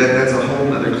 that's a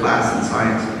whole other class in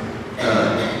science.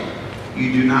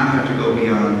 You do not have to go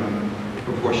beyond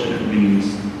proportionate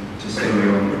means to save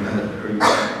your own, or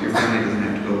your family doesn't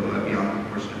have to go beyond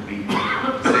proportionate means to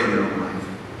save their own life.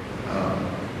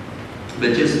 But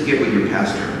just get with your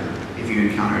pastor if you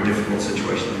encounter a difficult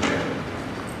situation like that.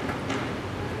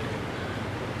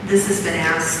 This has been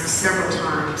asked several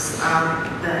times,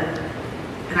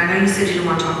 and I know you said you didn't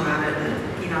want to talk about it, but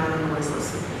I don't always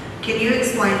listen. Can you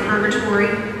explain purgatory?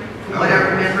 From what I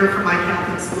remember from my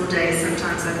Catholic school days,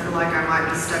 sometimes I feel like I might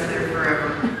be stuck there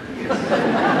forever. Yes.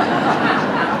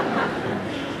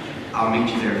 I'll meet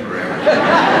you there forever.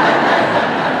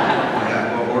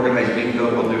 We'll organize bingo,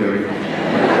 we'll do everything.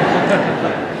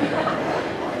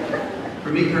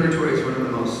 For me, purgatory is one of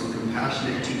the most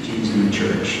compassionate teachings in the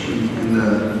church. In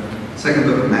the second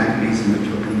book of Maccabees, in the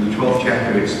 12th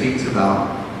chapter, it speaks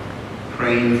about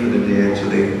praying for the dead so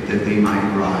that they might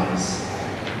rise.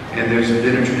 And there's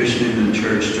been a tradition in the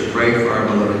church to pray for our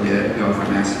beloved dead. We offer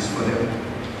masses for them.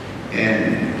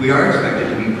 And we are expected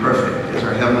to be perfect, as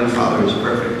our Heavenly Father is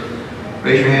perfect.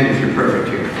 Raise your hand if you're perfect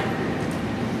here.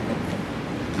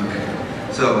 Okay.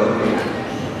 So,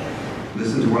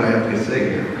 listen to what I have to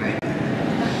say here, okay?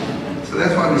 So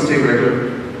that's why we stay regular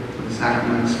with the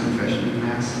sacraments, confession, and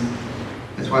Mass.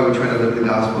 That's why we try to live the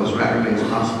gospel as radically as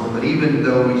possible. But even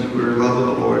though we're in love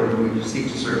with the Lord and we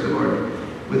seek to serve the Lord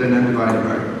with an undivided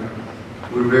heart,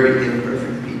 we're very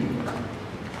imperfect people.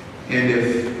 And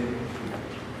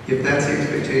if that's the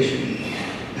expectation,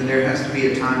 then there has to be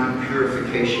a time of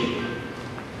purification,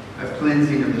 of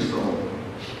cleansing of the soul,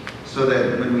 so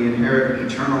that when we inherit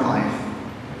eternal life,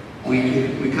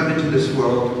 we come into this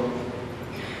world,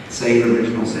 say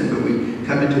original sin, but we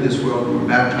come into this world and we're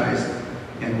baptized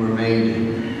and we're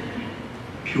made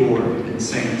pure and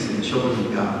saints and children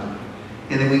of God.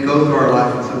 And then we go through our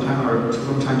life, and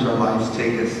sometimes our lives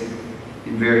take us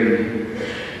in very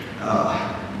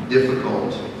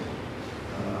difficult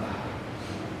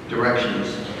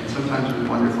directions, and sometimes we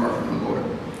wander far from the Lord.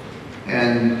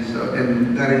 And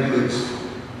that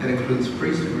includes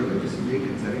priests and religious and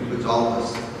deacons. That includes all of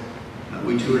us.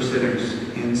 We too are sinners.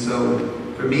 And so,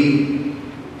 for me,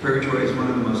 purgatory is one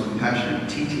of the most compassionate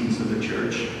teachings of the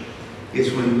church.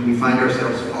 It's when we find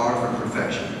ourselves far from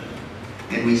perfection,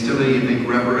 and we still need to make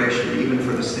reparation even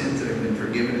for the sins that have been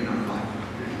forgiven in our life,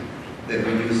 that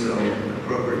we do so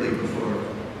appropriately before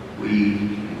we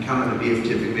encounter the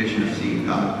beatific vision of seeing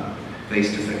God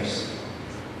face to face.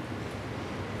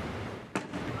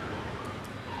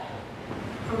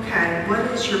 Okay, what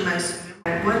is your most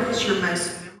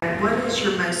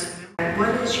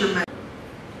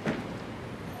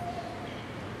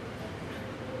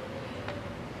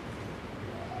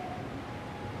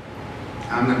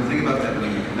I'm going to think about that and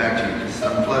I'm going to come back to you, because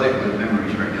I'm flooded with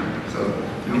memories right now. So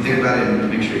let me think about it and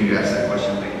make sure you ask that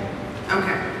question later.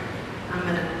 Okay.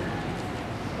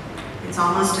 It's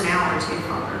almost an hour too,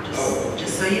 Father,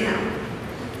 just so you know.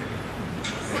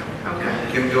 Okay.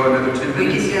 Can we go another 10 minutes? We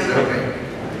can go. Is that okay?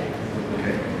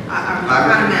 Okay. I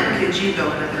kind of meant, could you go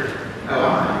another?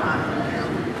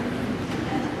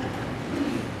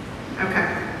 Okay.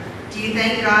 Do you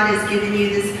think God has given you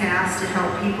this path to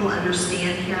help people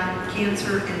understand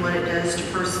cancer and what it does to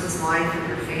a person's life and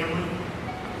their family?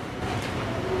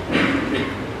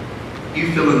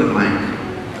 You fill in the blank.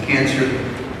 Cancer,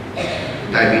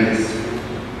 diabetes,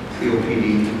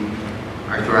 COPD,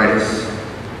 arthritis.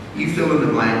 You fill in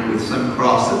the blank with some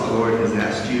cross that the Lord has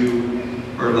asked you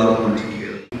or a loved one to carry.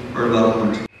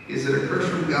 Is it a curse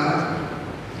from God?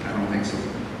 I don't think so.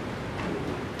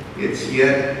 It's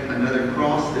yet another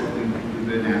cross that we've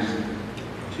been asked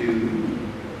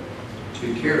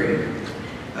to carry.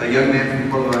 A young man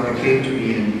from Portland came to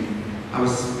me, and I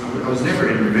was never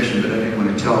in remission, but I didn't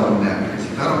want to tell him that because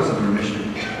he thought I was in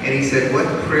remission. And he said, "What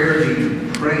prayer do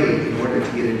you pray in order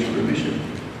to get into remission?"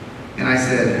 And I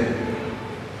said,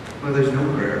 "Well, there's no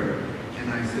prayer."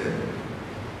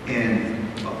 And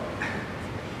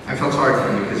I felt sorry for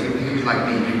him because he was like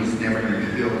me. He was never going to be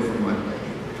healed from what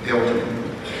ailed him.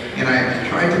 And I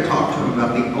tried to talk to him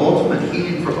about the ultimate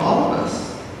healing for all of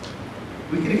us.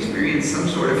 We can experience some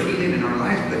sort of healing in our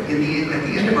life, but at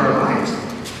the end of our lives,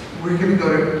 we're going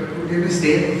to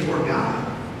stand before God.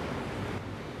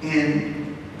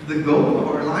 And the goal of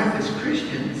our life as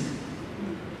Christians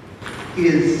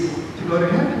is to go to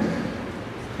heaven.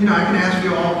 You know, I can ask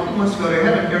you all, who wants to go to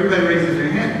heaven? Everybody raises their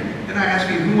hand. Then I ask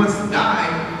you, who wants to die?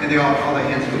 And all the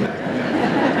hands go back.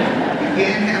 You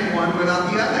can't have one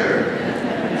without the other.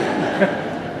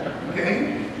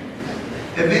 Okay?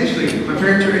 Eventually, my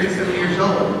parents are 87 years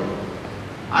old.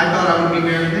 I thought I would be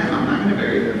marrying them. I'm not going to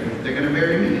marry them. They're going to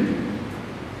marry me.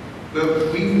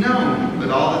 But we've known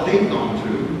with all that they've gone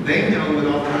through, they know with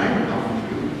all that I've gone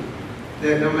through,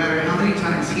 that no matter how many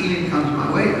times healing comes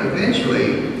my way,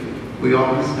 eventually we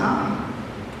all must die.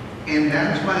 And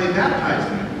that's why they baptized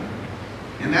me.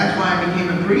 And that's why I became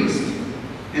a priest.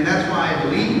 And that's why I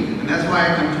believe. And that's why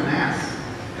I come to Mass.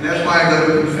 And that's why I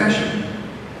go to confession.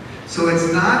 So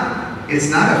it's not a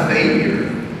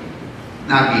failure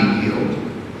not being healed.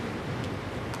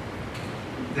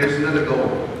 There's another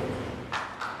goal.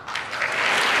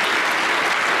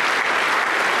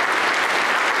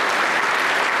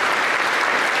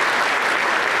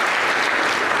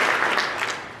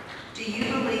 Do you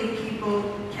believe people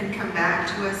can come back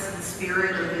to us in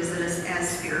spirit or visit us as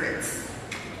spirits?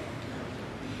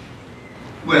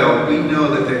 Well, we know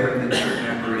that there have been certain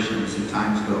apparitions in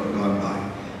times gone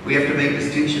by. We have to make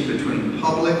distinction between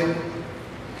public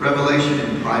revelation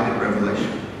and private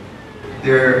revelation.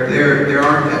 There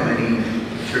aren't that many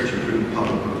church-approved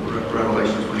public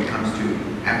revelations when it comes to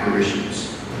apparitions.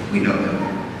 apparitions. We know them.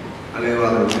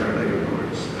 Aleluia,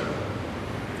 Lourdes,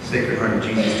 Sacred Heart of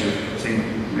Jesus to St.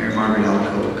 Mary Margaret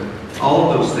Alacoque.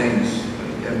 All of those things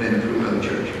have been approved by the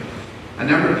church. A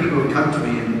number of people have come to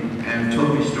me and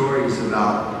told me stories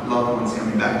about loved ones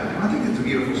coming back with them. I think it's a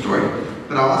beautiful story,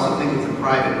 but I also think it's a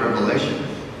private revelation.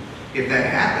 If that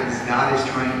happens, God is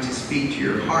trying to speak to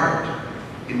your heart.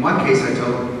 In one case, I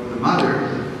told the mother,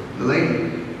 the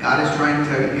lady, God is trying to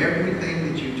tell you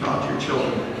everything that you taught your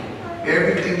children,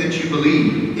 everything that you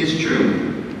believe is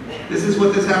true. This is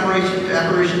what this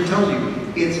apparition tells you.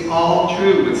 It's all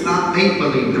true. It's not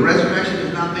make-believe. The resurrection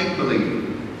is not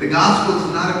make-believe. The gospel is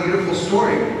not a beautiful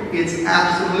story. It's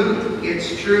absolute.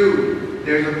 It's true.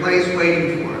 There's a place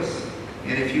waiting for us.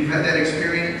 And if you've had that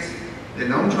experience, then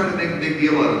don't try to make a big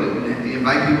deal out of it and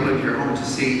invite people into your home to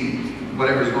see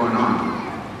whatever's going on.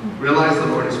 Realize the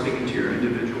Lord is speaking to your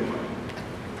individual heart.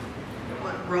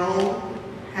 What role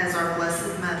has our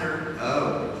Blessed Mother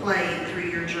played through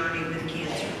your journey with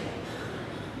cancer?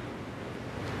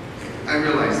 I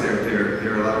realize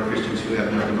there are a lot of Christians who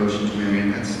have no devotion to Mary,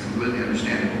 and that's completely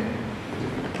understandable.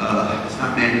 It's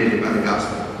not mandated by the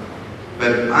gospel.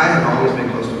 But I have always been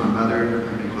close to my mother.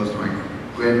 I've been close to my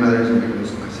grandmothers. I've been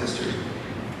close to my sisters.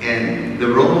 And the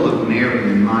role of Mary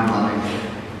in my life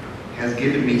has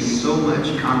given me so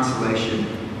much consolation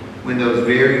when those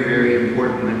very, very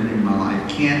important women in my life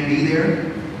can't be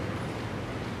there.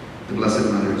 The Blessed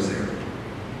Mother is there.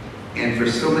 And for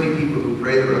so many people who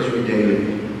pray the Rosary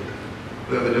daily,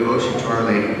 who have a devotion to Our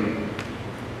Lady,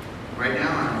 right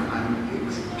now I'm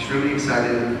extremely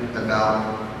excited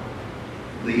about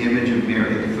the image of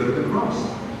Mary at the foot of the cross,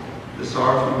 the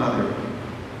sorrowful mother.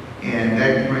 And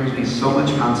that brings me so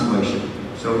much consolation.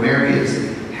 So Mary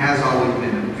has always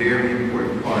been a very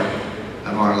important part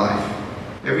of our life.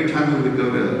 Every time we would go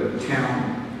to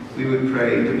town, we would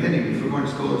pray, depending, if we're going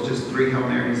to school, it's just 3 Hail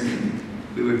Marys, and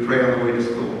we would pray on the way to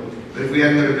school. But if we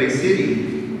had to go to Bay City,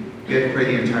 we had to pray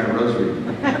the entire rosary.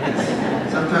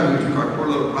 Sometimes we took our poor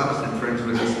little Protestant friends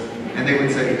with us, and they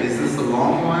would say, is this the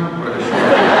long one or the short one?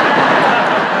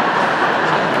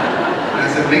 And I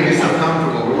said, make yourself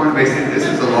comfortable. We're going to Bay City. This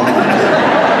is the long one.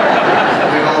 So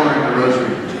we all learned the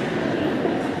rosary.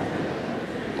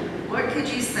 What could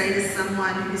you say to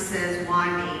someone who says, why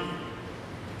me?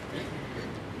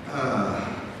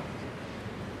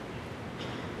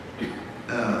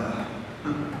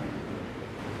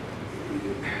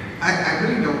 I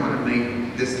really don't want to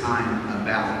make this time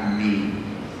about me.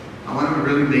 I want to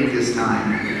really make this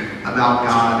time about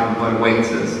God and what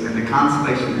awaits us and the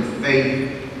consolation that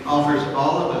faith offers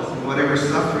all of us in whatever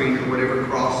suffering or whatever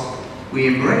cross we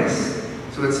embrace.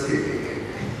 So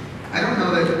I don't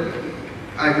know that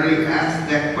I really asked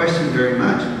that question very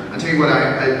much. I'll tell you what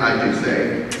I do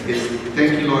say is,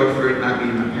 thank you, Lord, for it not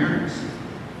being my parents.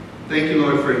 Thank you,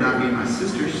 Lord, for it not being my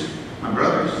sisters, my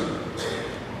brothers.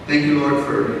 Thank you, Lord,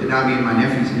 for it not being my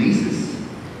nephews and nieces.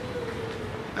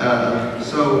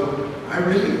 So I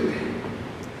really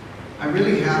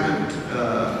haven't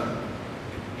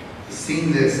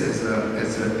seen this as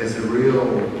a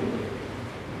real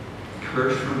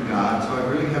curse from God. So I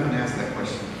really haven't asked that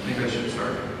question. Maybe I should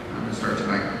start. I'm going to start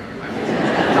tonight.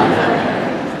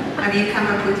 Have you come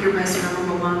up with your most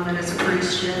memorable moment as a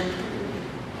priest yet?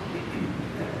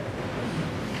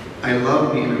 I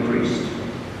love being a priest.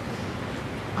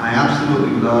 I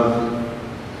absolutely love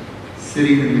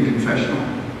sitting in the confessional.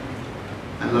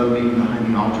 I love being behind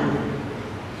the altar.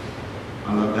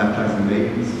 I love baptizing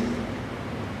babies.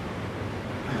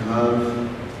 I love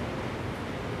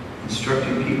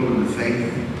instructing people in the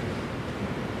faith.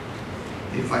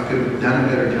 If I could have done a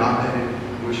better job at it, I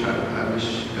wish I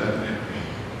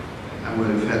would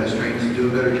have had the strength to do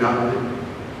a better job of it.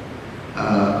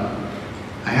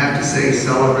 I have to say,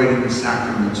 celebrating the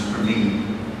sacraments for me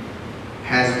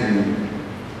has been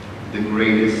the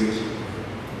greatest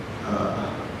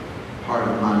part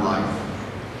of my life,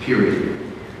 period.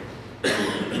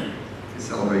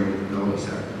 Celebrating the Holy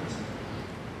Sacraments.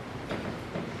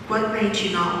 What made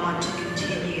you not want to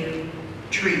continue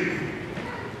treatment?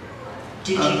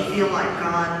 Did you feel like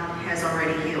God has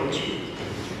already healed you?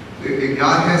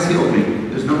 God has healed me.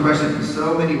 There's no question. In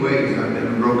so many ways, I've been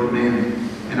a broken man,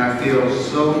 and I feel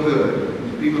so good.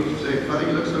 People say, Father,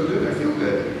 you look so good. I feel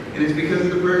good. And it's because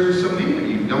the prayers are so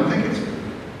many. You don't think it's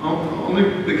only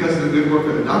because of the good work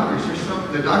of the doctors.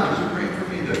 The doctors are praying for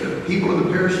me. The people of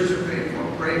the parishes are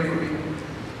praying for me.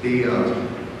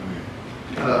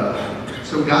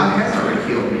 So God has already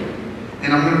healed me.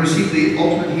 And I'm going to receive the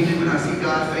ultimate healing when I see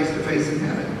God face to face in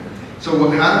heaven. So how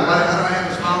do I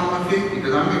have a smile on my face?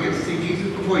 Because I'm going to get to see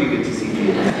Jesus before you get to see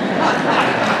Jesus.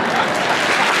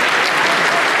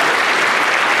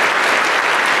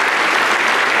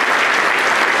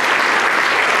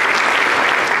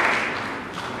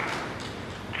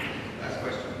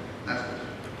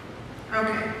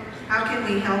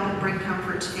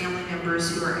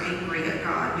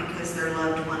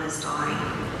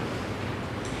 dying?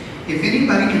 If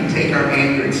anybody can take our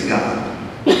anger, it's God.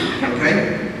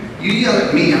 Okay? You yell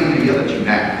at me, I'm going to yell at you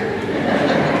back.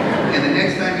 And the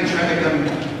next time you try to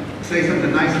come say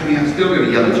something nice to me, I'm still going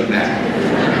to yell at you back.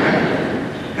 Okay?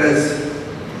 Because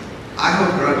I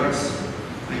hold grudges.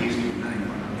 I used to, not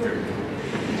anymore.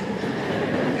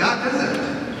 God doesn't.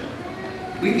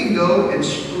 We can go and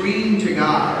scream to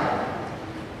God.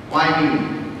 Why me?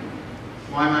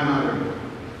 Why my mother?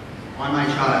 Why my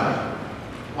child?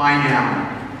 Why now?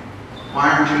 Why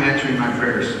aren't you answering my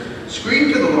prayers?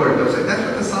 Scream to the Lord. That's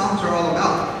what the Psalms are all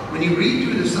about. When you read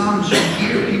through the Psalms, you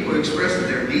hear people expressing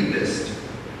their deepest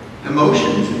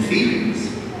emotions and feelings.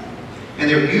 And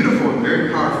they're beautiful and very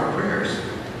powerful prayers.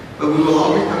 But we will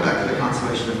always come back to the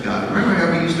consolation of God. Remember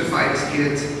how we used to fight as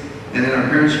kids? And then our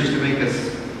parents used to make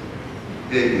us,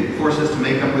 they force us to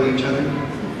make up with each other?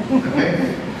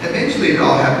 Okay? Eventually it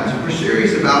all happens. If we're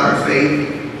serious about our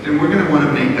faith, then we're going to want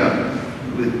to make up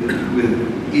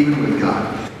even with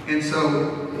God. And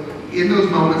so, in those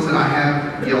moments that I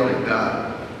have yelled at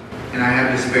God, and I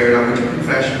have despaired, I went to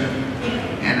confession,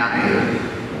 and I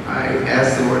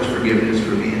asked the Lord's forgiveness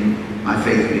for my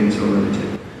faith being so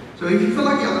limited. So if you feel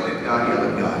like yelling at God, yell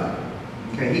at God.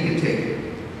 Okay, He can take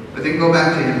it. But then go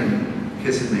back to Him and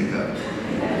kiss and make up.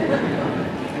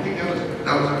 I think that was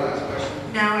our last question.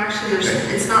 No, actually,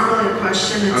 it's not really a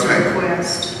question, it's a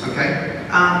request. Okay.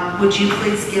 Would you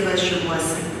please give us your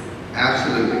blessing?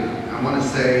 Absolutely. I want to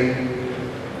say,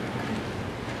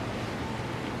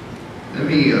 let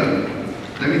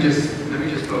me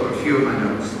just go over a few of my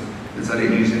notes, since I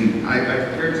didn't use any. I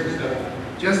prepared some stuff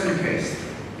just in case.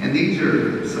 And these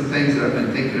are some things that I've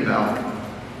been thinking about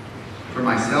for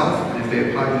myself, and if they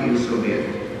apply to you, so be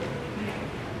it.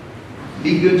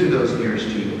 Be good to those nearest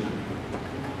to you.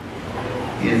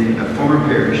 In a former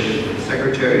parish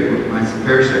secretary, my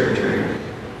parish secretary,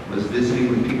 was visiting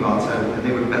with people outside, and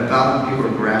they were 1,000 people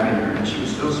were grabbing her, and she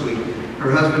was so sweet. Her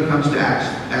husband comes to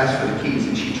ask for the keys,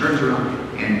 and she turns around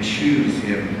and chews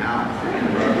him out.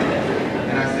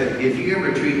 And I said, if you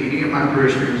ever treat any of my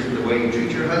parishioners the way you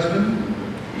treat your husband,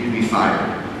 you'd be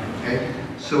fired. Okay?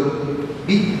 So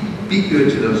be good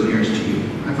to those nearest to you.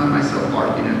 I find myself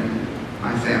barking at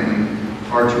my family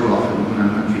far too often when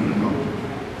I'm not feeling well.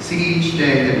 See each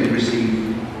day that we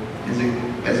receive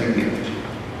as a gift.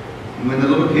 And when the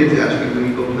little kids ask me, will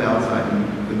you go play outside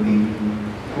with me?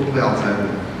 Go play outside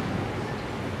with me.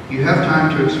 You have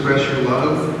time to express your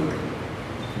love,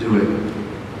 do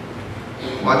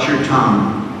it. Watch your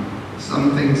tongue.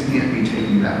 Some things can't be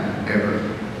taken back, ever.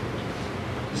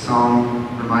 The psalm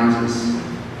reminds us,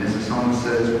 as the psalmist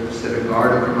says, set a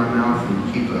guard over my mouth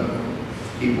and keep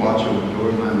watch over the door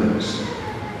of my lips.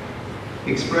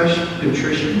 Express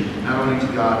contrition, not only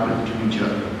to God, but to each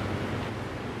other.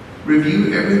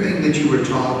 Review everything that you were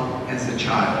taught as a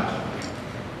child.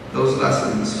 Those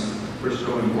lessons were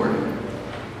so important.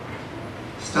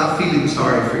 Stop feeling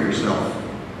sorry for yourself.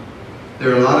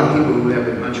 There are a lot of people who have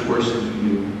it much worse than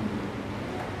you do.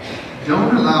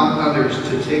 Don't allow others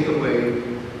to take away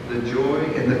the joy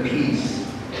and the peace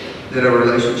that a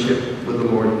relationship with the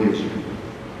Lord gives you.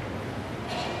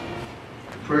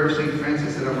 The prayer of St.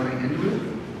 Francis that I want to end with,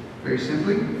 very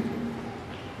simply,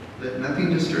 let nothing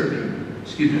disturb you.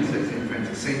 Excuse me, I said St.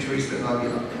 Francis. St. Teresa of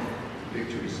Avila, Big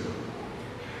Teresa.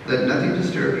 Let nothing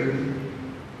disturb you.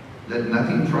 Let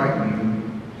nothing frighten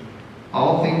you.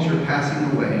 All things are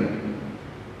passing away.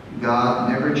 God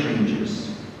never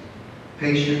changes.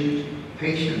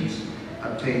 Patience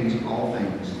obtains all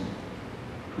things.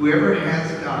 Whoever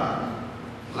has God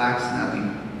lacks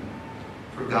nothing,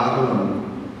 for God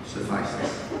alone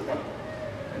suffices.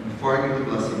 And before I give the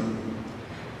blessing,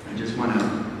 I just want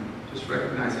to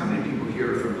recognize how many people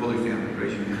here are from Holy Family.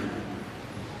 Raise your hand.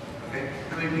 Okay.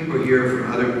 How many people are here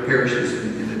from other parishes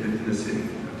in the city?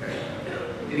 Okay.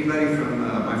 Anybody from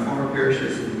my former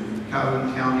parishes in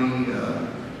Calhoun County?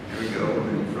 There we go.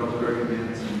 And Frostburg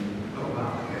and oh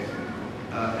wow. Okay.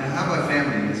 And how about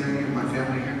family? Is there any of my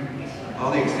family here?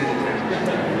 All the extended family.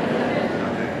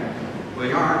 Okay. Well,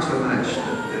 you aren't so much.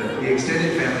 The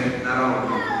extended family, not all of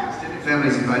you. The extended family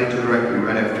is invited to the rectory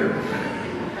right after.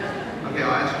 Okay,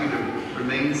 I'll ask you to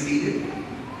remain seated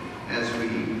as we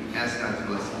ask God's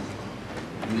blessings.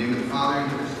 In the name of the Father,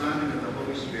 and of the Son, and of the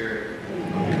Holy Spirit.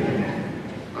 Amen.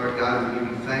 Lord God, we give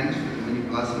you thanks for the many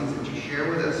blessings that you share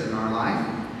with us in our life.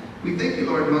 We thank you,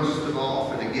 Lord, most of all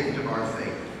for the gift of our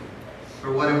faith,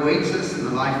 for what awaits us in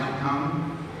the life to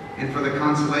come, and for the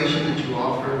consolation that you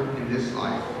offer in this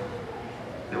life.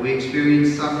 That we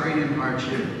experience suffering and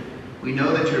hardship, we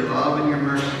know that your love and your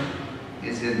mercy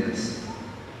is in us.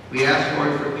 We ask,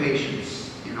 Lord, for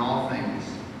patience in all things.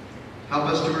 Help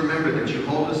us to remember that you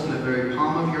hold us in the very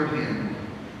palm of your hand,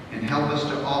 and help us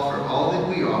to offer all that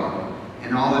we are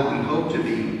and all that we hope to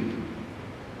be.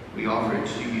 We offer it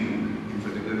to you and for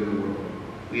the good of the world.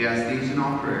 We ask these in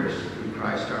all prayers through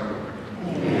Christ our Lord.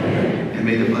 Amen. And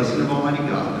may the blessing of Almighty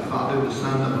God, the Father, the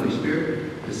Son, and the Holy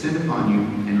Spirit descend upon you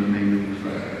and remain with you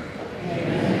forever.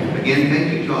 Amen. Again,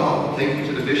 thank you to all. Thank you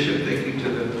to the bishop. Thank you to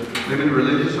the women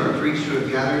religious, our priests who have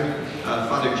gathered.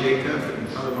 Father Jacob and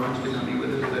Father Lawrence did not be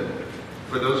with us, but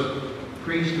for those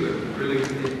priests who have really,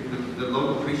 the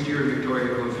local priests here in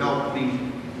Victoria who have helped me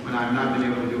when I've not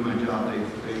been able to do my job,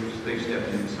 they've stepped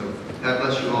in. So God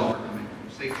bless you all for coming.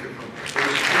 Safe trip home.